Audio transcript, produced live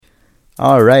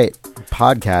All right.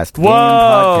 Podcast.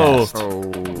 Whoa!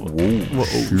 Game podcast. Whoa,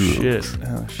 shit.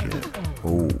 Oh, shit.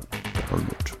 Oh, darn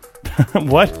it.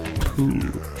 What? Pooh.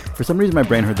 For some reason, my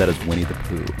brain heard that as Winnie the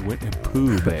Pooh. Winnie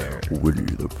Pooh Bear. Winnie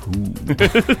the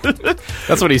Pooh.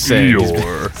 That's what he's saying.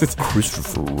 You're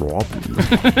Christopher Robin.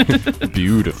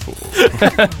 Beautiful.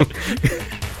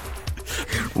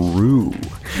 Rue.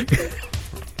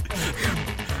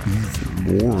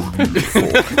 Even more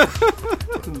beautiful.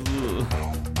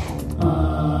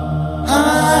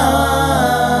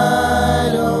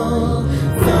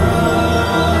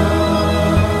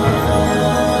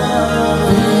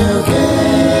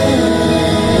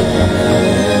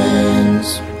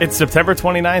 It's September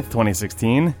 29th,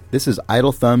 2016. This is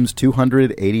Idle Thumbs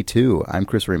 282. I'm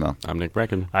Chris Remo. I'm Nick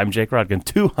Brecken. I'm Jake Rodkin.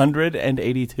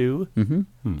 282?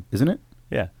 Mm-hmm. Isn't it?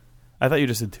 Yeah. I thought you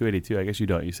just said 282. I guess you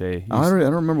don't. You say... I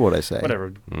don't remember what I say.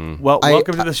 Whatever. Well,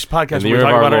 welcome to this podcast in where the we year talk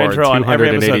of our about our Lord, intro on every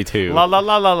episode. 282. La la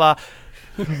la la la.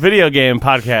 Video game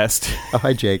podcast. Oh,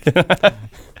 hi, Jake.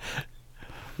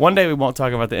 One day we won't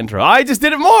talk about the intro. I just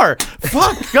did it more.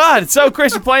 Fuck God. So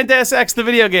Chris, you're playing Deus Ex, the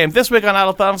video game. This week on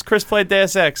Idle Thumbs, Chris played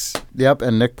Deus Ex. Yep,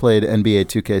 and Nick played NBA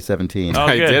 2K17. Oh,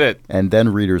 I good. did it. And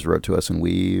then readers wrote to us, and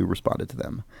we responded to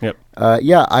them. Yep.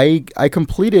 Yeah, I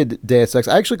completed Deus Ex.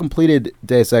 I actually completed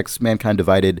Deus Ex Mankind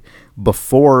Divided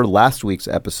before last week's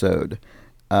episode.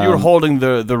 You were holding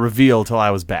the reveal till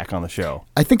I was back on the show.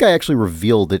 I think I actually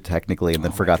revealed it technically and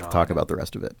then forgot to talk about the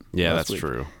rest of it. Yeah, last that's week.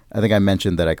 true. I think I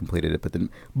mentioned that I completed it, but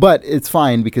didn't. But it's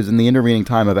fine because in the intervening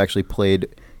time, I've actually played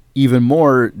even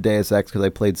more Deus Ex because I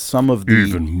played some of the...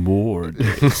 Even more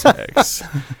Deus Ex.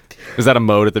 Is that a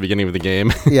mode at the beginning of the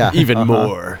game? Yeah. Even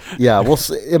more. Yeah, well,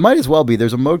 it might as well be.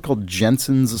 There's a mode called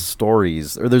Jensen's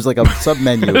Stories, or there's like a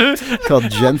sub-menu called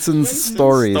Jensen's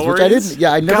Stories, which I didn't...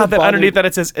 Yeah, I never God, that bothered... underneath that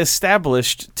it says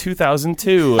established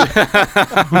 2002.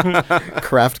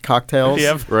 Craft cocktails.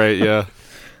 Yep. Right, yeah.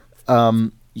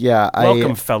 Yeah,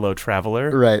 Welcome, fellow traveler.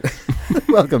 Right.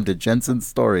 Welcome to Jensen's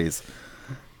Stories.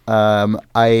 So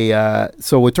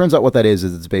it turns out what that is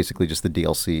it's basically just the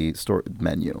DLC store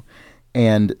menu.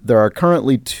 And there are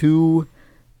currently 2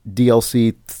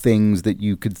 DLC things that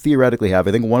you could theoretically have.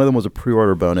 I think one of them was a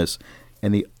pre-order bonus,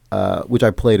 and the which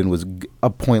I played and was a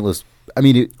pointless... I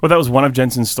mean... Well, that was one of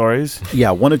Jensen's stories?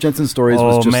 Yeah, one of Jensen's Stories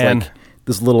was just man. like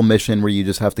this little mission where you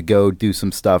just have to go do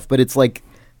some stuff. But it's like...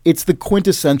 It's the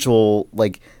quintessential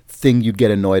like thing you'd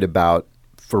get annoyed about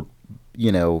for,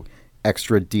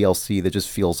 extra DLC that just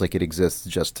feels like it exists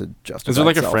just to justify Is there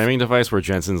like itself. a framing device where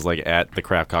Jensen's like at the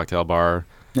craft cocktail bar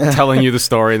telling you the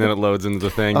story and then it loads into the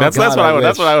thing? That's God, what I would. wish.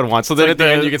 That's what I would want. So then like at the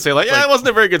end you could say like, yeah, it wasn't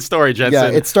a very good story,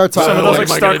 Jensen. Yeah, it starts off Some of with those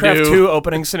What like am I gonna StarCraft do? 2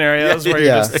 opening scenarios where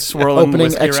you're just swirling opening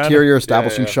whiskey around. exterior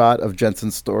establishing Yeah. shot of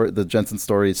Jensen's story, the Jensen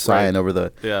Stories sign Right. over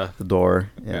the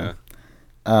door. Yeah.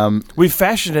 We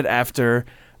fashioned it after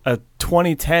a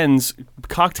 2010s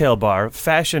cocktail bar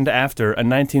fashioned after a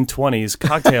 1920s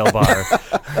cocktail bar.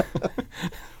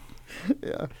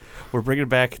 Yeah. We're bringing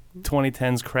back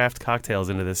 2010s craft cocktails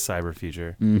into this cyber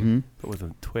future, but with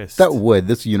a twist.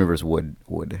 This universe would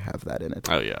have that in it.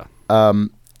 Oh yeah.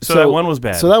 So that one was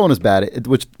bad. So that one is bad.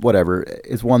 Which whatever.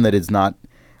 It's one that is not.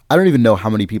 I don't even know how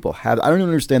many people have. I don't even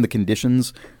understand the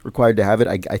conditions required to have it.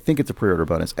 I think it's a pre-order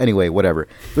bonus. Anyway, whatever.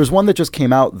 There's one that just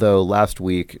came out though last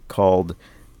week called,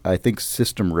 I think,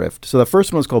 System Rift. So the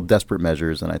first one was called Desperate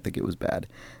Measures, and I think it was bad.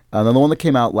 And then the one that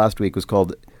came out last week was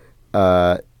called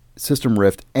System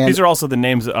Rift. And These are also the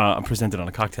names presented on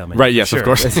a cocktail menu. Right. Yes. Sure. Of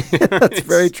course. That's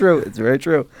very true. It's very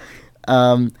true.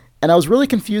 And I was really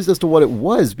confused as to what it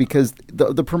was because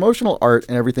the promotional art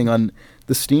and everything on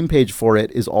the Steam page for it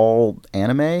is all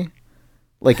anime.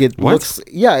 Like it What? looks,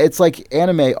 yeah, it's like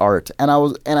anime art, and I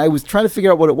was trying to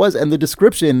figure out what it was, and the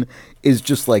description is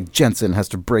just like Jensen has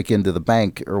to break into the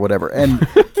bank or whatever, and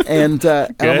and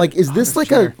I'm like, is this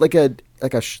like an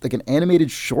animated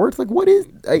short? Like what is?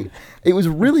 It was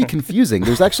really confusing.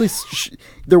 There's actually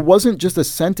there wasn't just a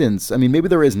sentence. I mean, maybe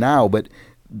there is now, but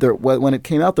there when it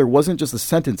came out, there wasn't just a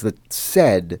sentence that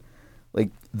said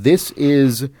like this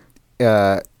is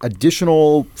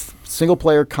additional single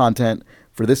player content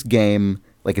for this game.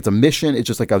 Like it's a mission. It's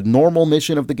just like a normal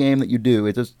mission of the game that you do.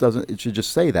 It just doesn't. It should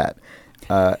just say that.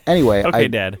 Anyway, Okay,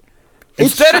 Dad.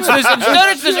 Instead it's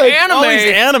this anime. All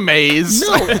these animes.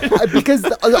 No, because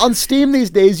on Steam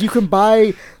these days you can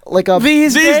buy like a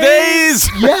These days.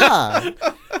 Yeah.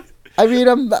 I mean,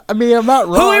 I'm not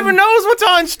wrong. Who even knows what's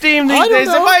on Steam I these don't days?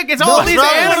 know. Mike, it's No, all it's these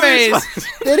not animes.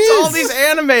 It It's is all these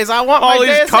animes. I want All my these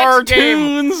Deus Ex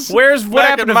cartoons. game. Where's what Back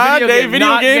happened in to my video day, game? video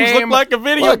Not games game. look like a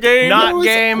video Look, game. Not there was-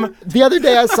 game. The other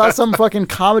day I saw some fucking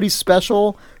comedy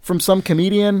special from some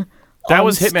comedian. That on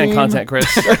was Hitman Steam. content, Chris.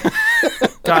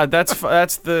 God, that's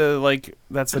the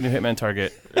new Hitman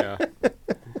Target. Yeah.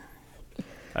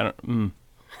 I don't.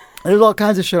 There's all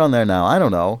kinds of shit on there now. I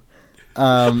don't know.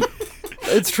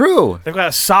 It's true. They've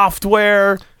got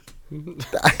software.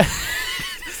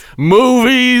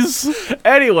 Movies.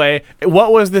 Anyway,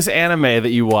 what was this anime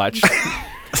that you watched?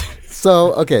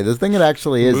 So, okay, the thing it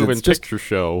actually is, Moving picture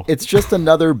show. it's just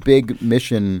another big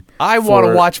mission. I want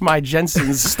to watch my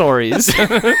Jensen's stories.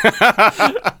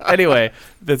 Anyway,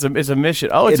 it's a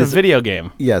mission. Oh, it's a video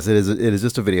game. Yes, it is. It is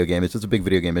just a video game. It's just a big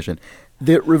video game mission.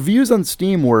 The reviews on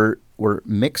Steam were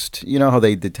mixed. You know how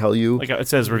they tell you, Like it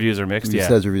says reviews are mixed. it Yeah,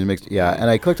 says reviews mixed. Yeah,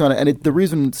 and I clicked on it, and the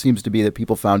reason seems to be that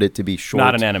people found it to be short.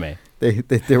 not an anime. They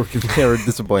were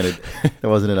disappointed. There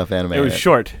wasn't enough anime. It was in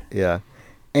short. Yeah,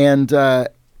 and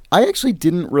I actually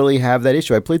didn't really have that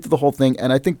issue. I played through the whole thing,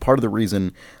 and I think part of the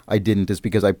reason I didn't is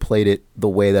because I played it the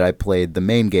way that I played the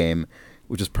main game,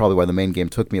 which is probably why the main game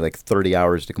took me like 30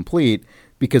 hours to complete,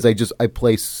 because I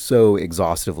play so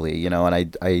exhaustively, you know,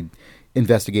 and I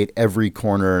investigate every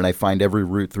corner and I find every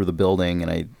route through the building,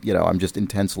 and I'm just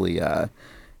intensely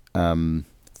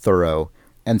thorough.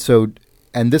 And so,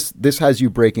 and this has you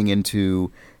breaking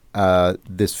into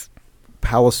this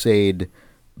Palisade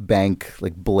bank,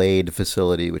 like Blade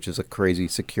facility, which is a crazy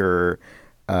secure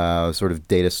sort of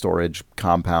data storage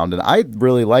compound, and I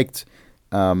really liked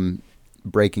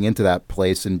breaking into that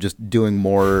place and just doing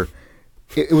more.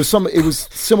 It was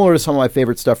similar to some of my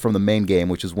favorite stuff from the main game,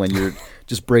 which is when you're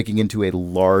just breaking into a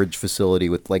large facility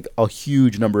with like a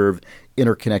huge number of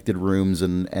interconnected rooms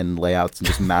and layouts and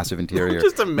just massive interior.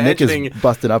 Just imagining Nick is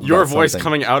busting up your about voice something.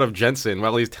 coming out of Jensen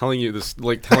while he's telling you this,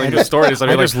 like telling the stories. I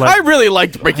mean, just I really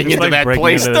liked breaking into that breaking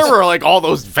place. into There this. were like all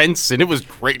those vents, and it was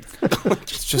great.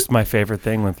 It's just my favorite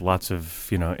thing with lots of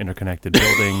interconnected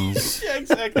buildings. Yeah,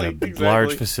 exactly. And a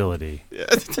large facility.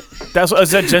 Is that A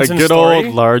Jensen's good story?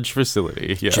 old large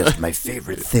facility. Yeah. Just my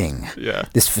favorite thing. Yeah.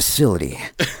 This facility.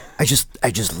 I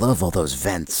just love all those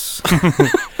vents.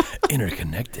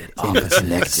 Interconnected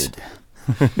Connected.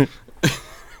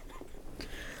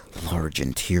 Large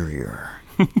interior.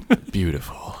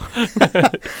 Beautiful.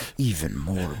 Even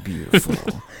more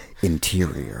beautiful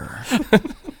interior.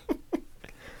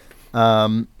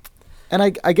 And I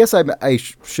guess I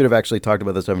should have actually talked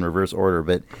about this in reverse order,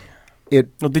 but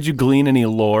Well, did you glean any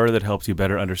lore that helped you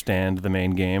better understand the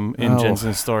main game in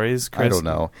Jensen's stories, Chris? I don't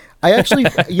know. I actually,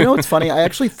 it's funny. I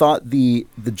actually thought the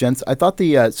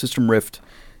System Rift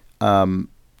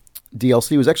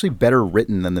DLC was actually better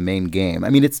written than the main game. I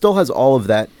mean, it still has all of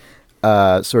that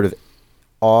sort of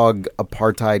AUG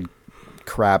apartheid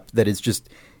crap that is just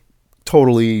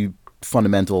totally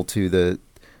fundamental to the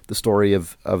story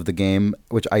of the game,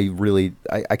 which I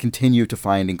continue to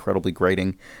find incredibly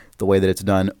grating the way that it's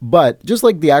done. But just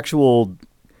like the actual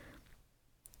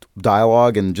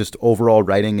dialogue and just overall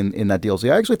writing in that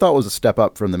DLC, I actually thought was a step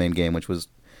up from the main game, which was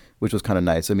kind of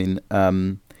nice. I mean,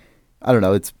 I don't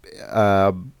know. It's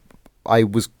I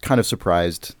was kind of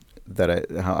surprised that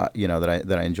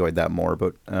I enjoyed that more.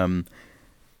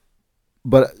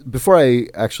 But before I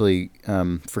actually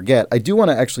forget, I do want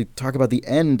to actually talk about the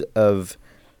end of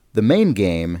the main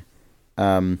game.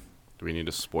 Do we need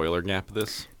a spoiler gap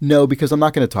this? No, because I'm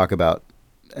not going to talk about.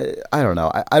 I don't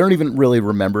know. I don't even really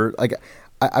remember. Like,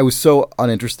 I was so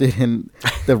uninterested in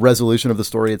the resolution of the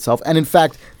story itself, and in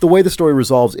fact, the way the story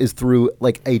resolves is through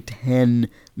like a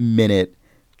 10-minute,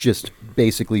 just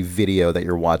basically video that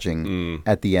you're watching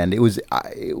at the end. It was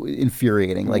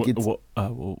infuriating. Like,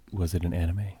 was it an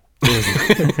anime?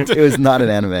 it was not an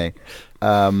anime.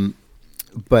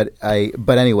 But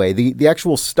anyway, the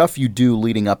actual stuff you do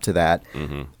leading up to that,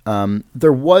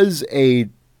 there was a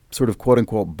sort of quote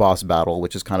unquote boss battle,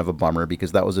 which is kind of a bummer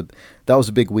because that was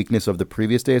a big weakness of the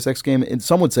previous Deus Ex game, and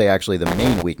some would say actually the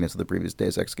main weakness of the previous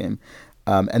Deus Ex game.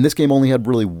 And this game only had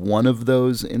really one of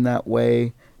those in that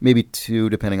way, maybe two,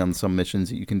 depending on some missions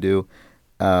that you can do.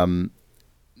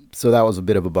 So that was a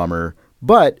bit of a bummer.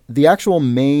 But the actual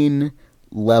main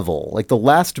level, like the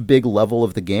last big level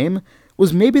of the game,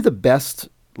 was maybe the best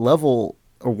level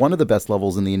or one of the best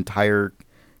levels in the entire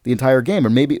game, or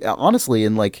maybe honestly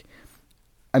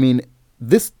I mean,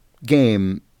 this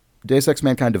game, Deus Ex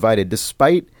Mankind Divided,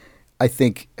 despite I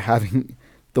think having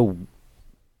the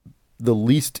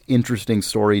least interesting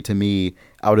story to me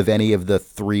out of any of the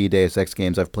 3 Deus Ex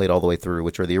games I've played all the way through,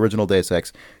 which are the original Deus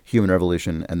Ex, Human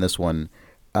Revolution, and this one,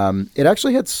 it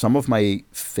actually had some of my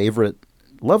favorite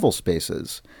level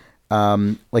spaces,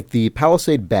 like the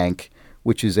Palisade Bank,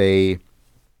 which is a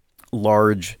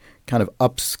large kind of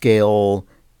upscale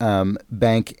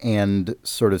bank and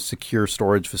sort of secure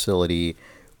storage facility,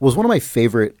 was one of my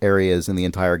favorite areas in the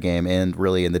entire game and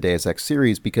really in the Deus Ex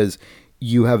series because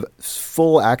you have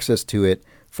full access to it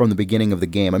from the beginning of the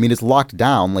game. I mean, it's locked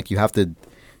down. Like, you have to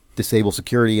disable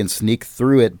security and sneak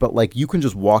through it, but like you can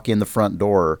just walk in the front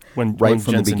door when from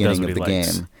Jensen the beginning of the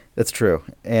likes. game. That's true.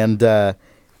 And the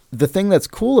thing that's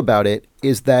cool about it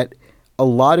is that a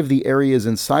lot of the areas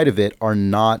inside of it are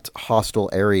not hostile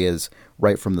areas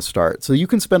right from the start. So you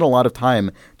can spend a lot of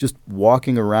time just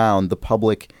walking around the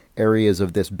public areas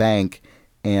of this bank,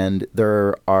 and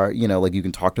there are, like you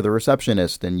can talk to the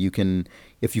receptionist, and you can,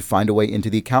 if you find a way into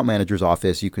the account manager's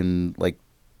office, you can like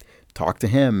talk to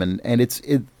him, and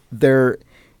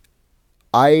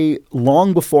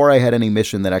long before I had any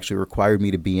mission that actually required me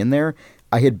to be in there,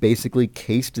 I had basically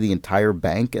cased the entire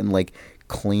bank and like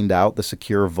cleaned out the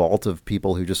secure vault of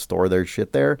people who just store their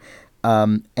shit there.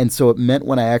 And so it meant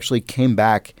when I actually came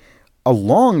back a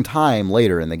long time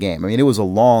later in the game, I mean, it was a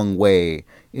long way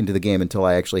into the game until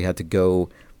I actually had to go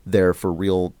there for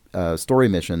real story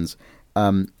missions.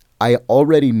 I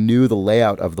already knew the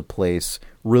layout of the place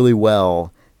really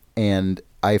well, and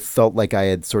I felt like I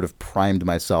had sort of primed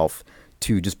myself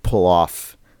to just pull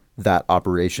off that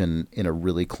operation in a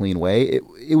really clean way.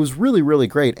 It was really, really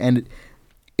great. And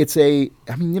it's like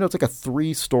a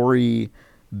 3-story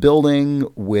building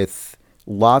with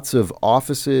lots of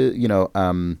offices,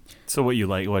 So what he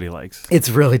likes. It's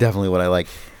really definitely what I like.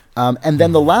 And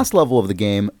then the last level of the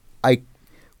game, I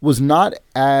was not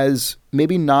as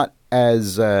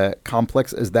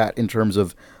complex as that in terms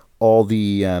of all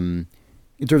the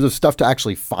in terms of stuff to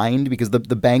actually find, because the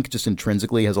bank just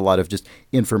intrinsically has a lot of just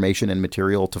information and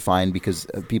material to find because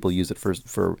people use it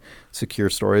for secure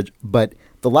storage. But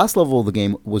the last level of the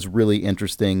game was really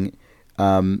interesting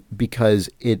because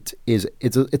it's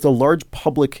a large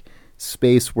public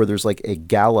space where there's like a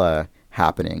gala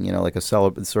happening, like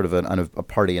sort of a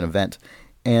party, an event.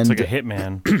 And it's like a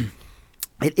Hitman.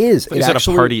 It is. It's at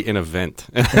a party, an event.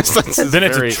 Then it's a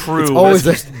true. It's always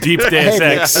deep Deus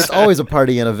Ex. It's always a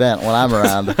party and event when I'm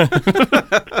around.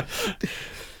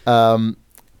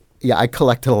 Yeah, I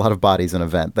collected a lot of bodies in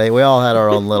event. We all had our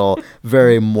own little,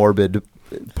 very morbid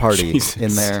party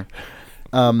in there.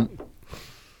 And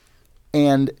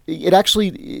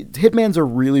Hitman's a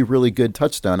really, really good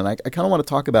touchstone. And I kind of want to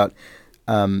talk about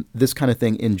this kind of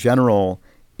thing in general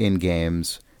in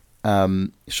games.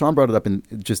 Sean brought it up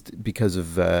just because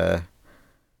of I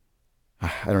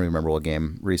don't remember what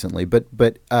game recently, but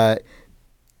it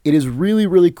is really,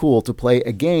 really cool to play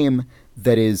a game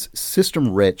that is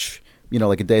system rich,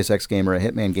 like a Deus Ex game or a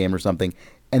Hitman game or something,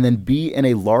 and then be in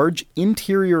a large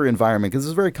interior environment, because this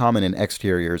is very common in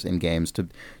exteriors in games to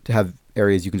have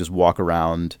areas you can just walk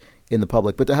around in the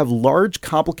public, but to have large,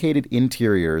 complicated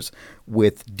interiors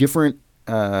with different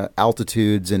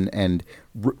altitudes and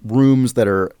rooms that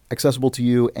are accessible to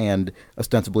you and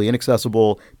ostensibly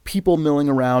inaccessible, people milling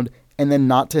around, and then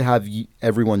not to have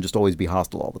everyone just always be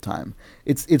hostile all the time.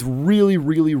 It's really,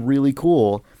 really, really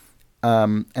cool.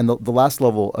 And the last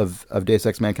level of Deus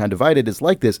Ex Mankind Divided is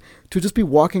like this, to just be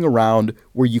walking around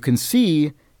where you can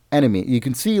see enemy. You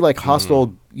can see like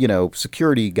hostile,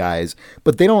 security guys,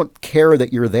 but they don't care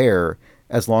that you're there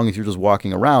as long as you're just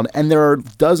walking around. And there are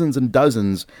dozens and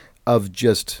dozens of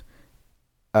just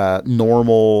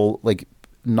normal, like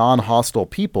non-hostile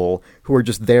people who are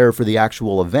just there for the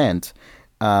actual event,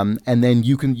 and then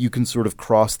you can sort of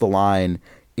cross the line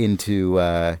into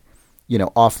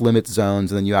off-limit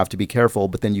zones, and then you have to be careful.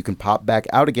 But then you can pop back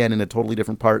out again in a totally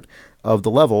different part of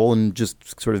the level and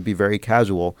just sort of be very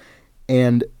casual.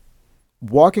 And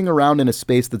walking around in a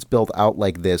space that's built out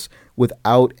like this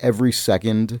without every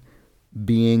second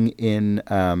being in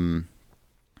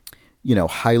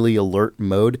highly alert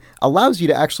mode allows you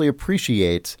to actually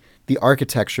appreciate the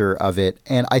architecture of it.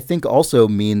 And I think also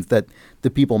means that the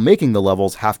people making the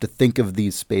levels have to think of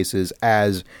these spaces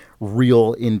as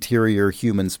real interior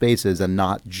human spaces and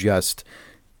not just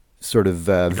sort of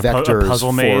vectors. A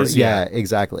puzzle maze. Yeah,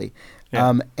 exactly.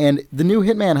 Yeah. And the new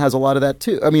Hitman has a lot of that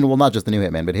too. I mean, well, not just the new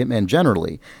Hitman, but Hitman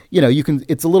generally.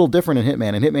 It's a little different in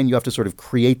Hitman. In Hitman, you have to sort of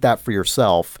create that for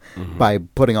yourself by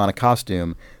putting on a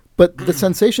costume. But the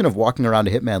sensation of walking around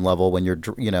a Hitman level when you're,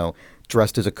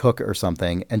 dressed as a cook or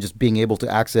something and just being able to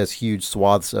access huge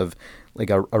swaths of like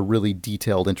a really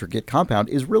detailed, intricate compound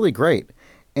is really great.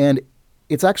 And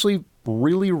it's actually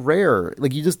really rare.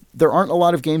 Like there aren't a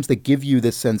lot of games that give you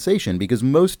this sensation, because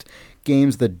most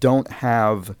games that don't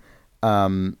have,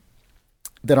 that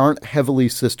aren't heavily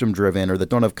system driven or that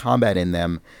don't have combat in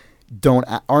them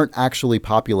aren't actually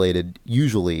populated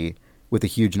usually with a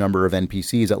huge number of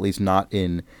NPCs, at least not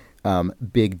in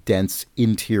big, dense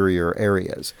interior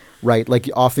areas, right? Like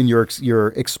often you're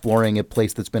exploring a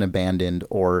place that's been abandoned,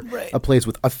 or a place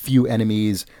with a few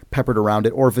enemies peppered around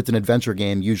it. Or if it's an adventure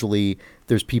game, usually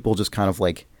there's people just kind of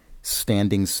like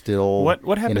standing still What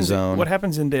in a happens? zone. What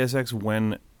happens in Deus Ex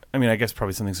when? I mean, I guess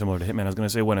probably something similar to Hitman. I was going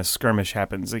to say when a skirmish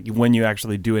happens, like when you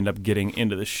actually do end up getting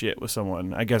into the shit with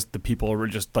someone. I guess the people are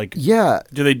just like, Yeah.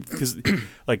 do they? Because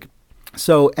like,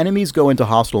 So enemies go into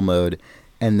hostile mode,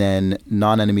 and then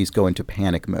non-enemies go into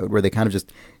panic mode, where they kind of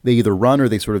they either run or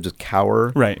they sort of just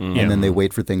cower, right? and Yeah. then they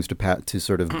wait for things to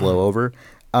sort of blow over.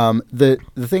 The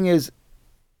thing is,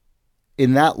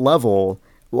 in that level,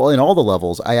 well, in all the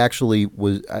levels, I actually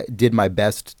I did my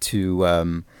best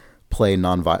to play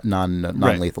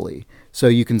non-lethally. So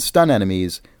you can stun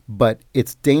enemies, but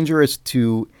it's dangerous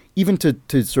to even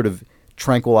to sort of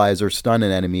tranquilize or stun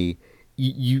an enemy.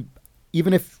 You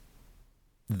even if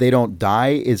they don't die,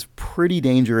 is pretty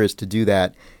dangerous to do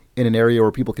that in an area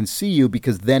where people can see you,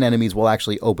 because then enemies will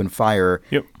actually open fire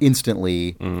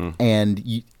instantly, and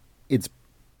it's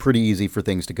pretty easy for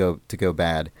things to go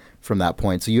bad from that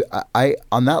point. So I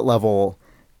on that level,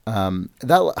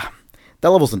 that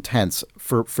level's intense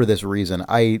for this reason.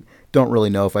 I don't really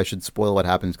know if I should spoil what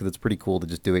happens, because it's pretty cool to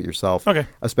just do it yourself, Okay.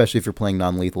 especially if you're playing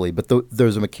non-lethally. But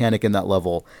there's a mechanic in that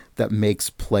level that makes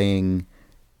playing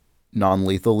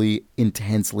non-lethally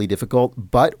intensely difficult,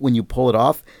 but when you pull it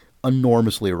off,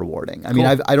 enormously rewarding. I mean,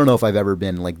 I don't know if I've ever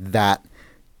been like that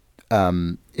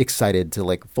excited to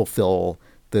like fulfill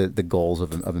the goals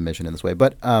of a mission in this way.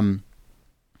 But what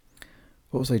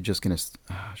was I just gonna?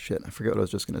 Shit, I forget what I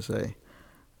was just gonna say.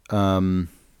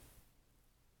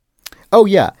 Oh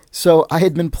yeah, so I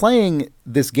had been playing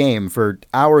this game for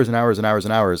hours and hours and hours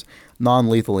and hours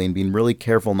non-lethally and being really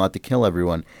careful not to kill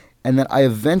everyone, and then I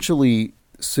eventually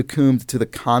succumbed to the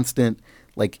constant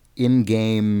like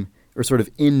in-game or sort of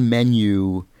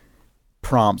in-menu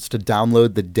prompts to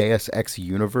download the Deus Ex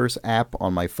Universe app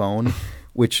on my phone,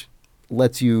 which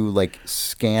lets you like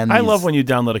scan. I love when you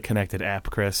download a connected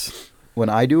app, Chris. When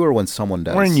I do, or when someone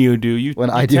does. When you do, when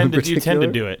I tend do, you tend to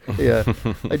do it. Yeah,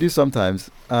 I do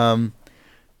sometimes. And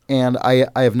I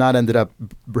have not ended up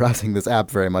browsing this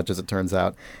app very much, as it turns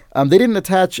out. They didn't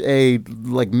attach a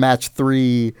like match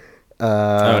 3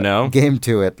 game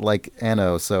to it like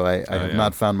Anno, so I have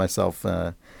not found myself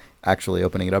actually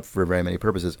opening it up for very many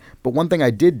purposes. But one thing I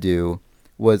did do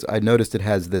was I noticed it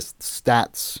has this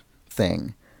stats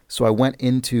thing. So I went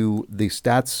into the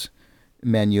stats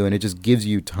menu, and it just gives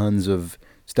you tons of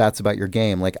stats about your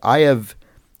game. Like, I have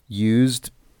used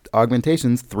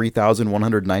augmentations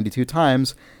 3,192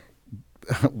 times,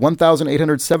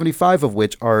 1,875 of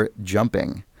which are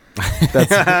jumping.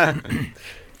 That's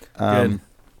Good.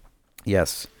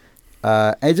 Yes.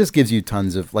 It just gives you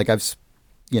tons of, like, I've,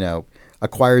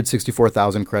 acquired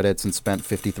 64,000 credits and spent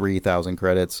 53,000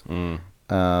 credits.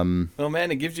 Oh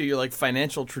man, it gives you your like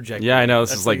financial trajectory. Yeah, I know.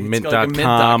 This is like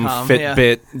Mint.com,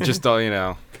 Fitbit, just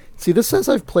all, See, this says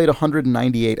I've played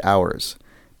 198 hours,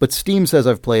 but Steam says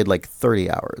I've played like 30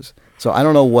 hours. So I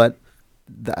don't know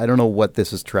what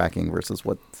this is tracking versus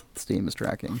what Steam is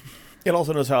tracking. It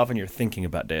also knows how often you're thinking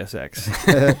about Deus Ex.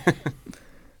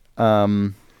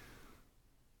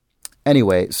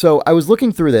 Anyway, so I was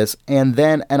looking through this, and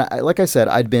like I said,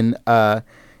 I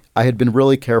had been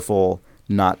really careful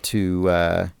not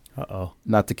to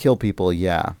kill people.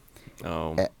 Yeah.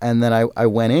 Oh. And then I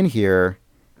went in here,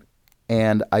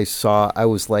 and I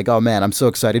was like, oh man, I'm so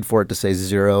excited for it to say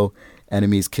 0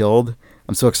 enemies killed.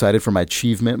 I'm so excited for my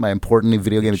achievement, my important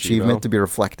video game achievement to be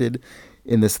reflected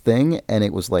in this thing, and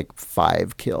it was like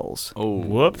 5 kills. Oh,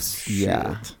 whoops!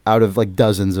 Yeah, out of like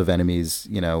dozens of enemies,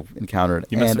 encountered.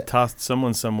 You must have tossed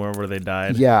someone somewhere where they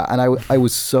died. Yeah, and I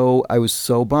was so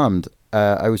bummed.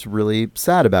 I was really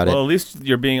sad about it. Well, at least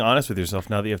you're being honest with yourself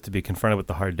now that you have to be confronted with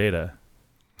the hard data.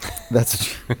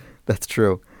 That's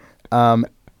true.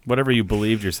 Whatever you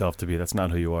believed yourself to be, that's not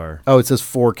who you are. Oh, it says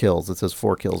 4 kills. It says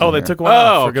 4 kills. Oh, in they here. took one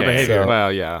off for good okay. behavior.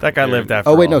 Well, yeah. That guy lived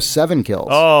after Oh wait, all. no, 7 kills.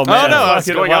 Oh man! Oh no, it's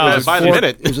going up by the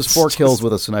minute. It was just 4 kills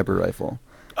with a sniper rifle.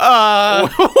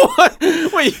 What?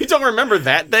 Wait, you don't remember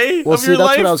that day Well, of see, your that's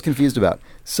life? what I was confused about.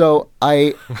 So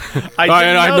I I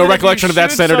have no recollection of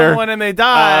that, Senator. Someone and they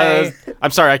die. I'm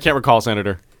sorry, I can't recall,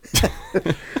 Senator.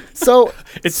 so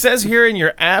It says here in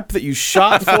your app that you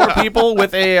shot 4 people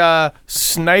with a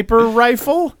sniper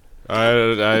rifle. I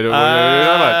don't know.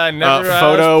 I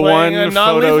Photo was playing 1, a photo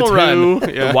non-lethal 2.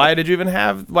 run. Yeah. Why did you even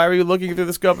why were you looking through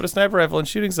the scope of a sniper rifle and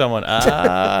shooting someone?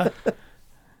 I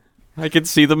could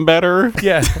see them better.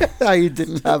 Yeah. you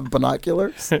didn't have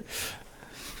binoculars.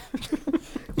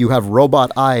 You have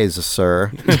robot eyes,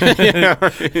 sir. Yeah,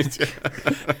 right.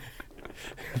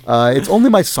 It's only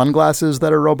my sunglasses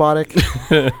that are robotic.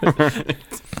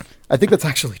 I think that's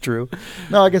actually true.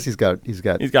 No, I guess he's got He's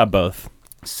got both.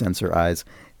 Censor eyes.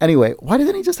 Anyway, why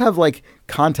doesn't he just have like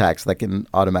contacts that can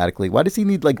automatically? Why does he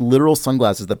need like literal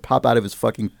sunglasses that pop out of his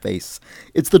fucking face?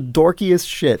 It's the dorkiest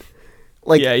shit.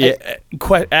 Like,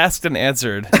 Asked and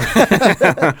answered.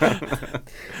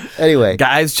 Anyway,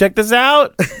 Guys, check this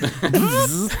out.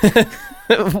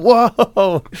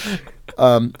 Whoa.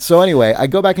 So anyway, I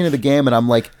go back into the game and I'm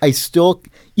like, I still,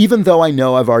 even though I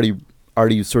know I've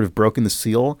already sort of broken the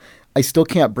seal, I still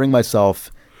can't bring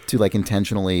myself to like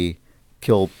intentionally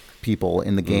kill people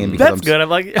in the game. Because That's good.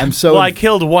 I'm so. Well, I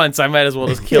killed once. I might as well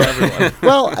just kill everyone.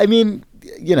 Well, I mean,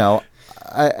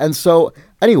 and so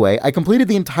anyway, I completed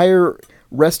the entire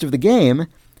rest of the game,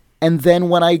 and then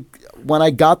when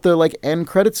I got the like end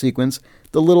credit sequence,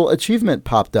 the little achievement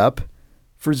popped up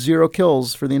for 0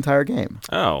 kills for the entire game.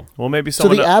 Oh. Well, maybe So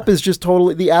someone. the app is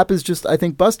just I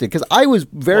think busted because I was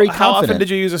very How confident. often did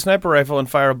you use a sniper rifle and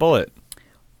fire a bullet?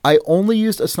 I only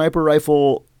used a sniper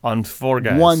rifle On 4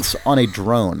 guys. once on a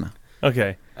drone.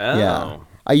 Okay. Oh. Yeah,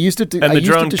 I used it to. And I the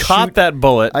used drone it to caught shoot, that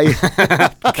bullet, I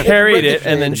carried it,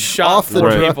 and then ricocheted shot off the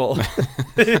 4 drone. people.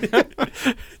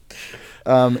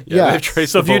 yeah. They've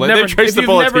traced So the if you've bullet. never, They've traced if the you've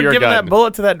bullet never to your given gun. that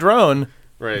bullet to that drone,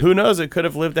 Right. who knows? It could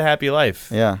have lived a happy life.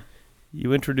 Yeah,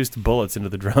 You introduced bullets into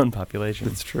the drone population.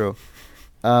 it's true.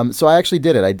 So I actually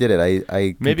did it. I did it.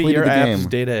 I Maybe completed your the app's game.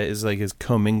 data is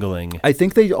commingling. I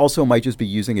think they also might just be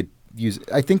using it.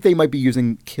 I think they might be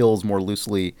using kills more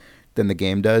loosely than the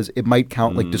game does. It might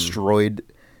count like destroyed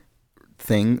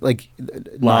thing, like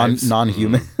Lives.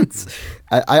 non-humans.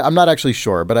 I'm not actually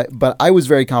sure, but I was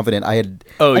very confident. I had.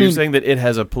 Oh, I you're mean, saying that it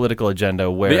has a political agenda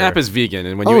where The app is vegan,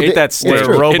 and when oh, you ate that it's steak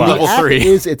true. in robot. level the app 3.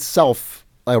 is itself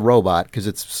a robot because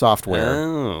it's software.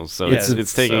 Oh, so Yeah,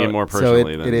 it's taking so- it more So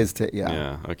personally. it then. it is. Yeah.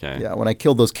 Yeah. Okay. Yeah. When I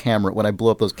killed when I blew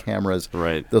up those cameras,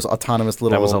 Right. those autonomous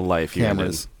little That was a life you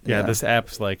cameras. yeah, this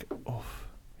app's like, oh,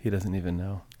 he doesn't even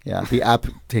know. Yeah, the app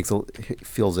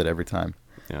feels it every time.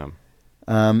 Yeah.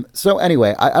 So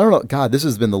anyway, I don't know. God, this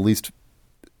has been the least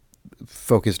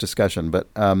focused discussion, but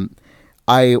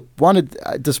I wanted,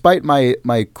 despite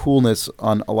my coolness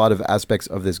on a lot of aspects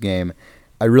of this game,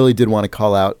 I really did want to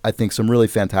call out, I think, some really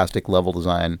fantastic level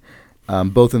design,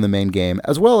 both in the main game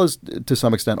as well as to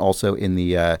some extent also in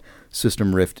the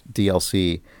System Rift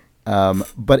DLC.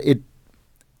 But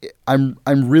I'm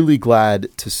really glad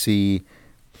to see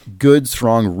good,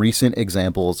 strong, recent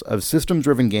examples of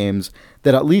system-driven games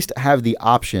that at least have the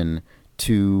option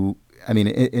to, I mean,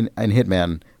 in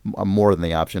Hitman, more than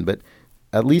the option, but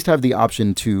at least have the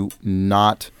option to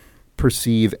not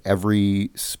perceive every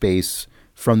space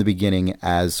from the beginning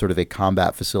as sort of a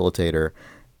combat facilitator,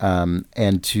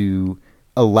 and to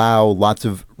allow lots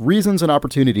of reasons and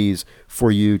opportunities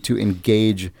for you to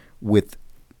engage with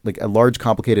like a large,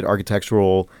 complicated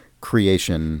architectural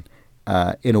creation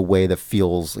in a way that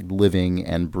feels like living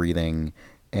and breathing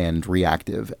and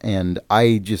reactive. And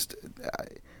I just,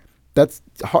 that's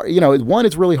hard. One,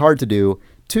 it's really hard to do.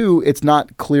 Two, it's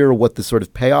not clear what the sort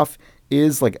of payoff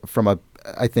is, like from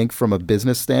a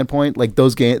business standpoint, like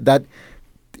those games that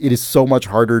it is so much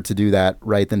harder to do that,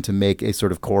 right, than to make a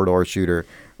sort of corridor shooter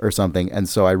or something. And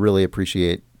so I really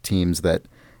appreciate teams that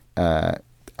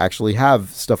actually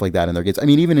have stuff like that in their games. I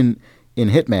mean, even in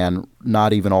Hitman,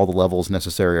 not even all the levels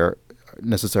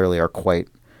necessarily are quite,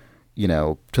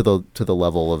 to the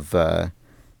level of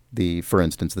for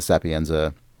instance, the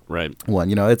Sapienza Right. one.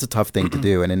 It's a tough thing to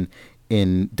do. And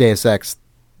in Deus Ex,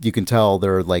 you can tell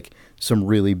there are like some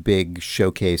really big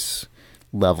showcase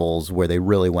levels where they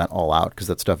really went all out because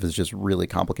that stuff is just really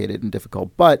complicated and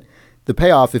difficult. But the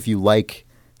payoff, if you like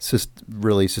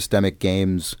really systemic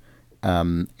games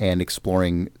and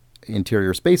exploring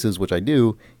interior spaces, which I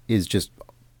do, is just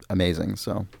amazing.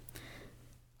 So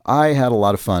I had a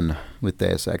lot of fun with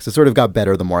Deus Ex. It sort of got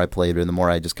better the more I played it and the more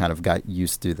I just kind of got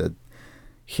used to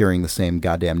hearing the same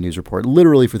goddamn news report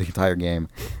literally for the entire game.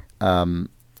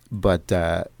 But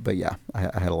yeah, I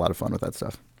had a lot of fun with that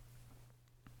stuff.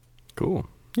 Cool.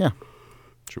 Yeah,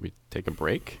 Should we take a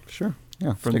break? sure. Yeah,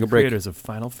 let's From take the a break. creators of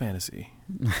Final Fantasy.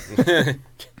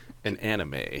 An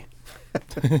anime.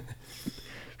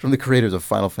 From the creators of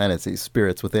Final Fantasy,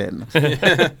 Spirits Within.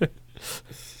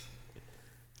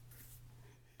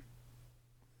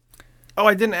 Oh,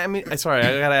 I didn't. Sorry,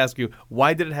 I gotta ask you.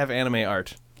 Why did it have anime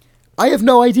art? I have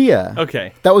no idea.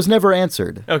 Okay. That was never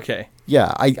answered. Okay.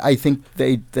 Yeah, I think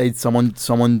someone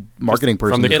marketing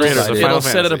person. From the It'll, creators of Final it'll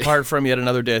set it Fantasy. apart from yet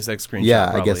another Deus Ex screenshot.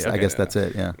 Yeah, probably. I guess that's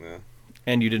it. Yeah,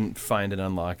 And you didn't find and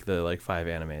unlock the 5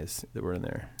 animes that were in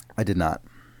there. I did not.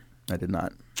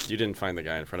 You didn't find the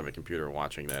guy in front of a computer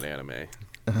watching that anime.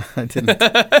 I didn't.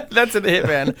 That's in the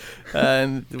Hitman,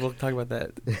 and we'll talk about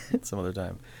that some other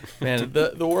time. Man,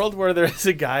 the world where there's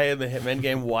a guy in the Hitman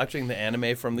game watching the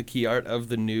anime from the key art of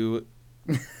the new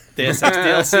Deus Ex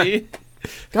DLC.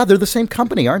 God, they're the same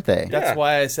company, aren't they? That's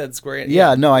why I said Square Enix.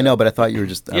 Yeah, no, I know, but I thought you were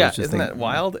just. I was just isn't thinking, that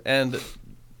wild and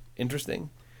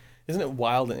interesting? Isn't it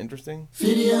wild and interesting?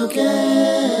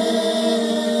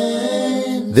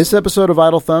 This episode of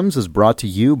Idle Thumbs is brought to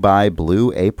you by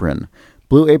Blue Apron.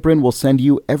 Blue Apron will send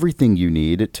you everything you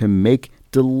need to make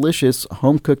delicious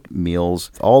home-cooked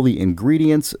meals. All the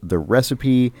ingredients, the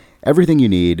recipe, everything you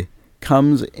need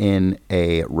comes in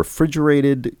a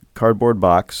refrigerated cardboard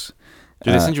box.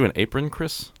 Did they send you an apron,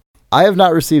 Chris? I have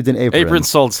not received an apron. Apron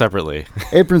sold separately.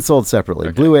 Apron sold separately.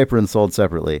 Okay. Blue Apron sold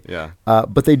separately. Yeah.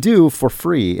 But they do, for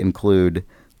free, include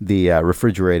the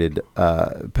refrigerated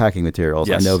packing materials.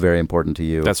 Yes. I know, very important to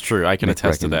you. That's true. I can Nick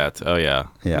attest Brecken. to that. Oh yeah.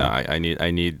 Yeah. No, I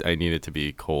need it to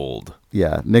be cold.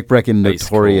 Yeah, Nick Brecken, Ice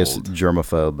notorious cold.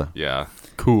 germaphobe. Yeah.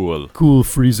 Cool. Cool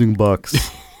freezing box.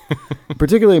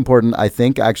 Particularly important, I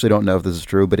think, I actually don't know if this is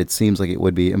true, but it seems like it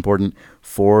would be important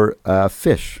for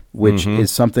fish, which is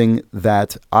something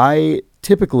that I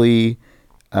typically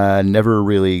never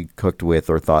really cooked with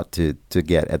or thought to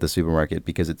get at the supermarket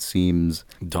because it seems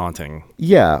Daunting.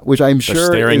 which I'm They're sure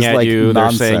staring is at like you.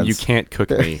 nonsense. They're saying you can't cook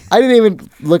me. I didn't even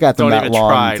look at them Don't that even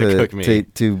long try to cook me.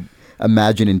 to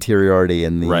imagine interiority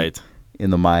in the Right.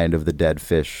 in the mind of the dead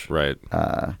fish. Right.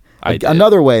 I did.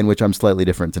 Another way in which I'm slightly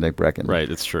different to Nick Brecken. Right.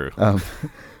 It's true.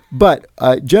 But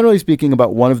generally speaking,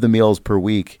 about one of the meals per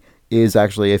week is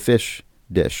actually a fish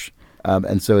dish.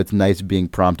 And so it's nice being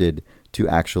prompted to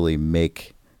actually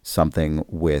make something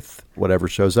with whatever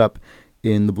shows up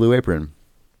in the Blue Apron.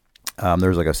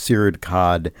 There's like a seared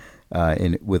cod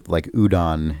with like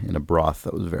udon in a broth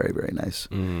that was very, very nice,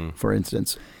 for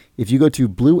instance. If you go to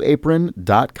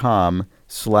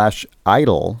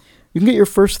blueapron.com/idle, you can get your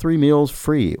first 3 meals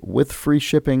free with free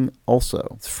shipping also.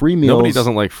 It's free meals. Nobody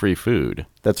doesn't like free food.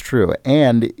 That's true.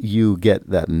 And you get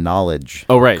that knowledge.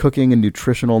 Oh, right. Cooking and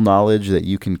nutritional knowledge that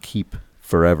you can keep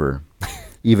forever.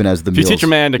 Even as the If you meals, teach a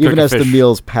man to cook even a as the fish,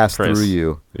 meals pass Chris. through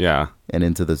you Yeah. and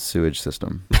into the sewage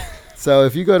system. So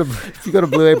if you go to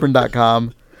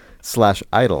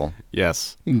blueapron.com/idle,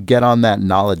 Yes. you can get on that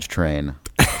knowledge train.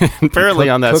 Apparently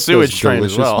Cook- on that cook sewage those train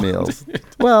as delicious well. Meals.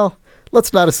 Well,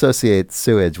 let's not associate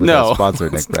sewage with No. our sponsor,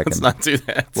 Nick Brecken. Let's not do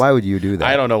that. Why would you do that?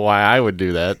 I don't know why I would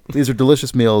do that. These are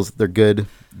delicious meals. They're good.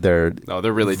 They're No,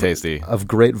 they're really tasty. of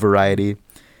great variety,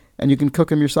 and you can cook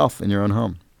them yourself in your own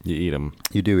home. You eat them.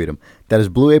 You do eat them. That is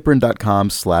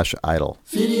blueapron.com/idle.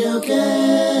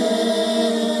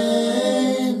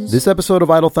 This episode of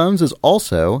Idle Thumbs is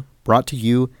also brought to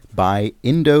you by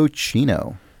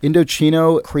Indochino.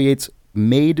 Indochino creates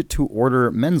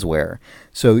made-to-order menswear.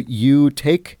 So you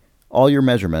take all your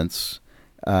measurements,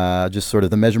 just sort of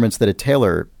the measurements that a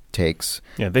tailor takes.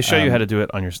 Yeah, they show you how to do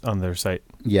it on their site.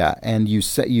 Yeah, and you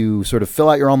sort of fill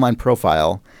out your online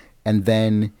profile, and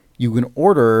then you can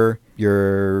order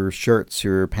your shirts,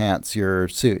 your pants, your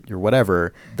suit, your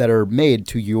whatever that are made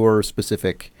to your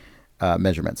specific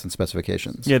measurements and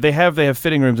specifications. Yeah, they have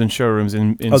fitting rooms and showrooms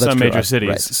in that's some true. major cities.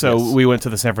 Right. So Yes. we went to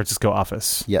the San Francisco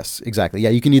office. Yes, exactly. Yeah,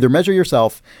 you can either measure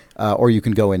yourself or you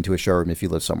can go into a showroom if you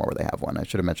live somewhere where they have one. I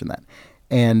should have mentioned that.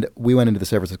 And we went into the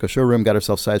San Francisco showroom, got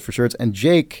ourselves sized for shirts. And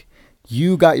Jake,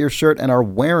 you got your shirt and are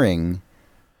wearing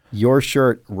your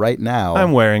shirt right now.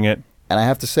 I'm wearing it. And I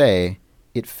have to say,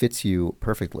 it fits you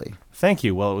perfectly. Thank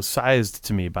you. Well, it was sized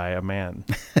to me by a man.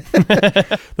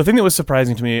 The thing that was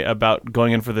surprising to me about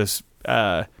going in for this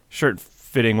shirt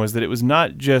fitting was that it was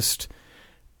not just,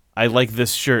 I like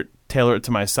this shirt, tailor it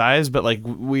to my size, but like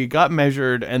we got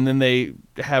measured and then they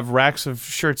have racks of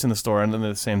shirts in the store and then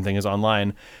the same thing is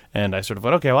online. And I sort of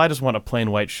went, okay, well, I just want a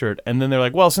plain white shirt. And then they're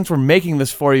like, well, since we're making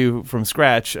this for you from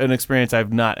scratch, an experience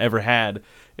I've not ever had,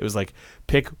 it was like,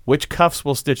 pick which cuffs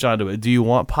will stitch onto it. Do you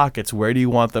want pockets? Where do you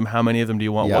want them? How many of them do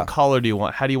you want? Yeah. What collar do you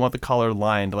want? How do you want the collar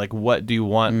lined? Like, what do you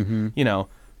want? You know,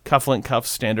 cufflink cuffs,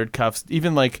 standard cuffs,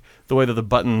 even like the way that the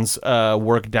buttons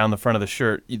work down the front of the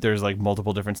shirt. There's like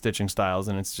multiple different stitching styles,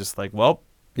 and it's just like, well,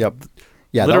 Yep.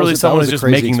 Yeah, literally someone is a just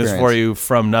crazy making this for experience. you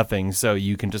from nothing, so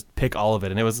you can just pick all of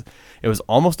it. And it was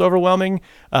almost overwhelming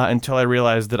until I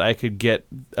realized that I could get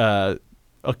a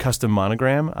custom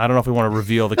monogram. I don't know if we want to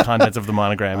reveal the contents of the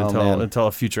monogram until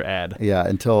a future ad. Yeah,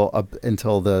 until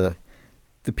the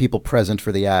people present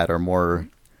for the ad are more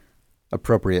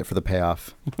appropriate for the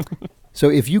payoff. So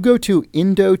if you go to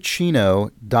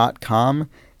Indochino.com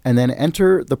and then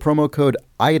enter the promo code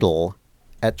IDLE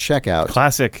at checkout.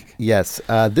 Classic. Yes.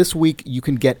 This week you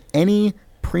can get any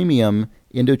premium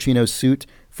Indochino suit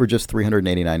for just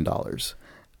 $389.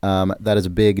 that is a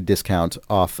big discount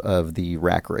off of the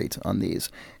rack rate on these.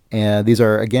 And these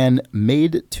are, again,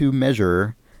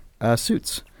 made-to-measure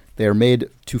suits. They are made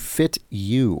to fit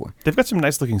you. They've got some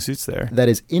nice-looking suits there. That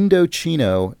is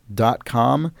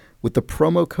Indochino.com. With the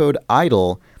promo code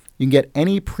IDLE, you can get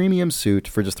any premium suit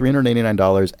for just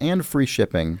 $389 and free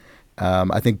shipping.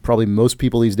 I think probably most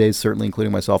people these days, certainly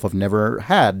including myself, have never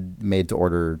had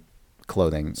made-to-order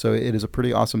clothing. So it is a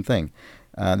pretty awesome thing.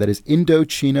 That is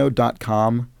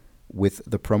Indochino.com with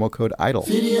the promo code IDLE.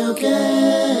 Video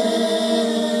games.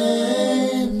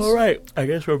 All right. I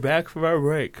guess we're back from our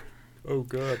break. Oh,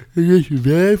 God. I guess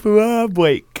we're back from our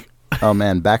break. Oh,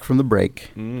 man. Back from the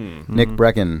break. Nick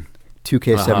Brecken,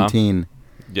 2K17.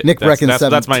 Yeah, Nick Brecken,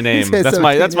 that's my name.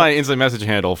 2K17, That's my instant message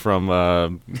handle from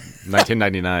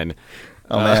 1999.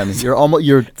 Oh, man.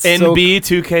 You're so... NB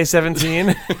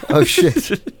 2K17. Oh,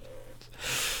 shit.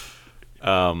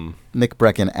 Um, Nick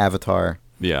Brecken, Avatar.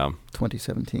 yeah.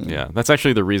 2017. Yeah, that's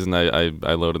actually the reason I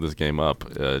loaded this game up,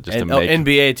 just to make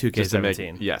NBA just to make-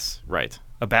 2K17. yes, right.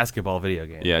 A basketball video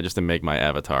game. Yeah, just to make my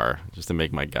avatar, just to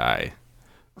make my guy.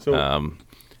 So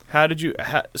how did you...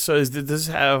 does this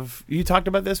have... You talked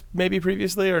about this maybe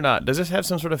previously or not? Does this have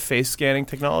some sort of face scanning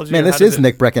technology? Man, or this how does is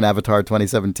Nick Brecken Avatar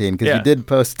 2017 because Yeah. you did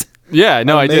post... Yeah,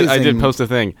 no, I did Amazing. post a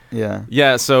thing. Yeah.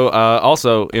 Yeah, so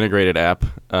also integrated app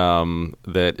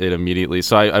that it immediately.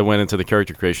 So I went into the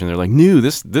character creation. They're like, new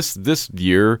this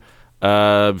year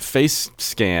face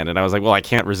scan, and I was like, well, I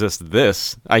can't resist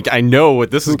this. I know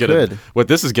what this is gonna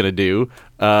do.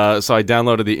 So I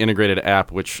downloaded the integrated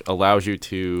app, which allows you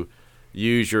to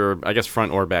use your, I guess,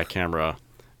 front or back camera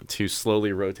to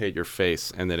slowly rotate your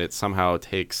face, and then it somehow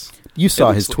takes. You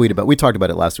saw his tweet about... We talked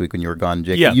about it last week when you were gone,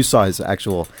 Jake. Yeah. You saw his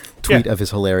actual tweet of his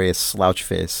hilarious slouch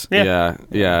face. Yeah.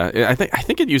 Yeah. I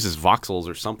think it uses voxels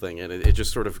or something, and it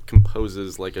just sort of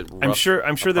composes like a. I'm sure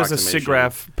there's a approximation.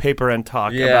 SIGGRAPH paper and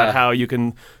talk about how you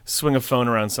can swing a phone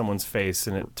around someone's face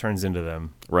and it turns into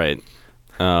them. Right.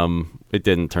 It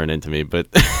didn't turn into me, but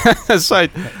so I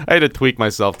had to tweak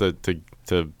myself to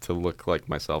look like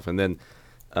myself, and then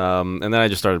I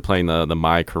just started playing the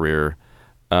My Career,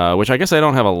 which I guess I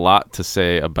don't have a lot to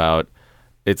say about.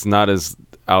 It's not as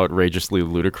outrageously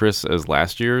ludicrous as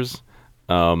last year's,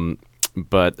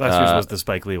 but Last year's was the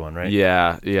Spike Lee one, right?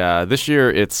 Yeah. This year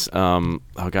it's oh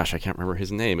gosh, I can't remember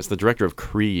his name. It's the director of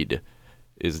Creed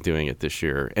is doing it this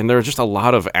year, and there are just a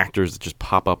lot of actors that just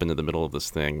pop up into the middle of this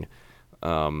thing.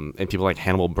 And people like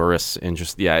Hannibal Buress, and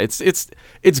just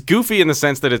it's goofy in the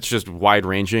sense that it's just wide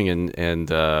ranging and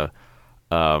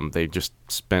they just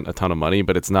spent a ton of money,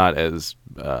 but it's not as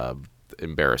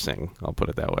embarrassing. I'll put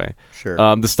it that way. Sure.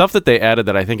 The stuff that they added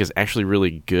that I think is actually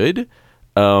really good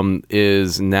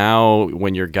is now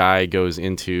when your guy goes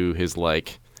into his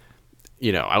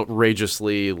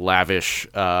outrageously lavish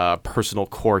personal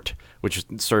court, which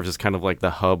serves as kind of like the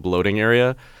hub loading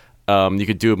area. You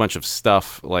could do a bunch of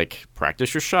stuff like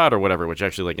practice your shot or whatever, which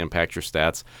actually like impacts your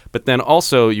stats. But then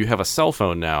also you have a cell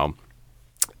phone now.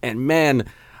 And man,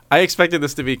 I expected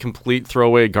this to be complete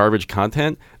throwaway garbage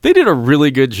content. They did a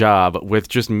really good job with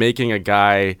just making a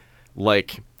guy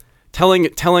like telling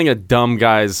a dumb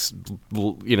guy's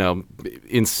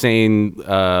insane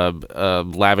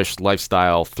lavish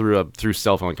lifestyle through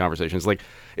cell phone conversations. Like,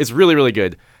 it's really, really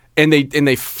good. And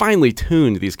they finally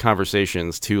tuned these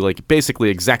conversations to like basically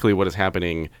exactly what is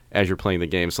happening as you're playing the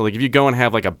game. So like if you go and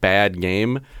have like a bad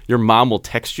game, your mom will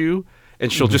text you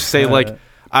and she'll just say like,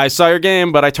 I saw your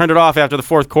game, but I turned it off after the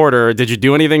fourth quarter. Did you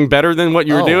do anything better than what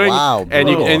you were doing? Wow, and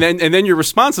brutal. and then your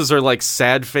responses are like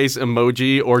sad face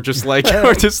emoji or just like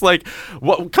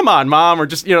what? Come on, mom, or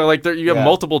just you have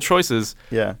multiple choices.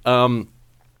 Yeah.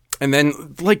 And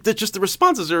then, like, the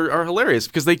responses are hilarious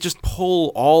because they just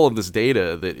pull all of this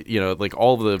data that like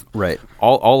all of the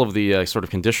all of the sort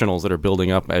of conditionals that are building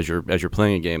up as you're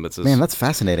playing a game. Man, that's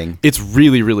fascinating. It's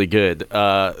really, really good.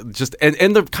 And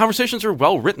the conversations are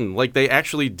well written. Like they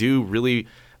actually do really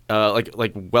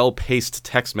like well paced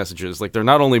text messages. Like they're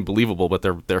not only believable, but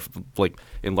they're like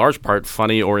in large part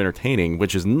funny or entertaining,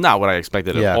 which is not what I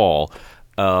expected at all.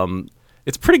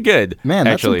 It's pretty good. Man,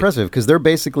 that's actually impressive because they're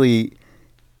basically.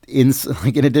 In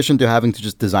addition to having to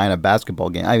just design a basketball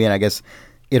game, I mean, I guess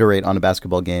iterate on a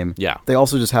basketball game. Yeah. They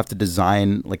also just have to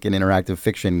design like an interactive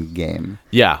fiction game.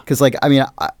 Yeah. Because like, I mean,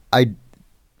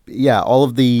 all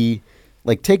of the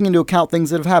like taking into account things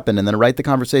that have happened and then write the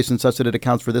conversation such that it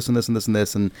accounts for this and this and this and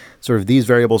this and sort of these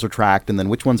variables are tracked and then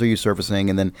which ones are you surfacing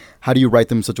and then how do you write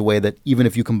them in such a way that even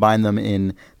if you combine them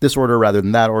in this order rather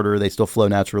than that order, they still flow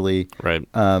naturally. Right.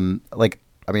 I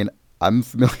mean, I'm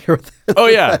familiar with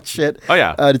that shit. Oh,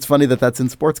 yeah. It's funny that that's in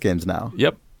sports games now.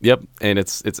 Yep. And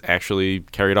it's actually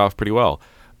carried off pretty well.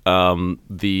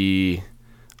 The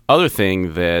other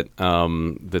thing that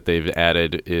that they've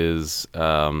added is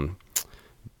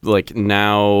like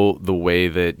now the way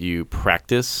that you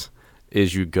practice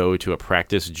is you go to a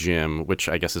practice gym, which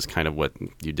I guess is kind of what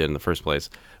you did in the first place.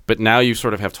 But now you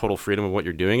sort of have total freedom of what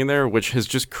you're doing in there, which has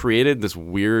just created this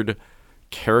weird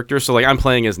character. So like I'm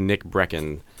playing as Nick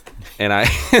Brecken, and I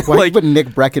Why like put Nick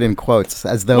Brecken in quotes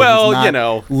as though well, he's not you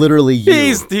know, literally you.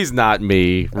 he's not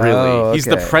me really. Oh, He's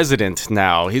the okay. president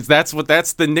now. That's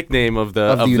the nickname of the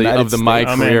Of the United My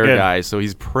States. Oh, man, Career good. guy. So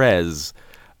he's Prez,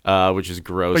 which is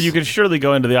gross. But you could surely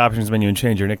go into the options menu and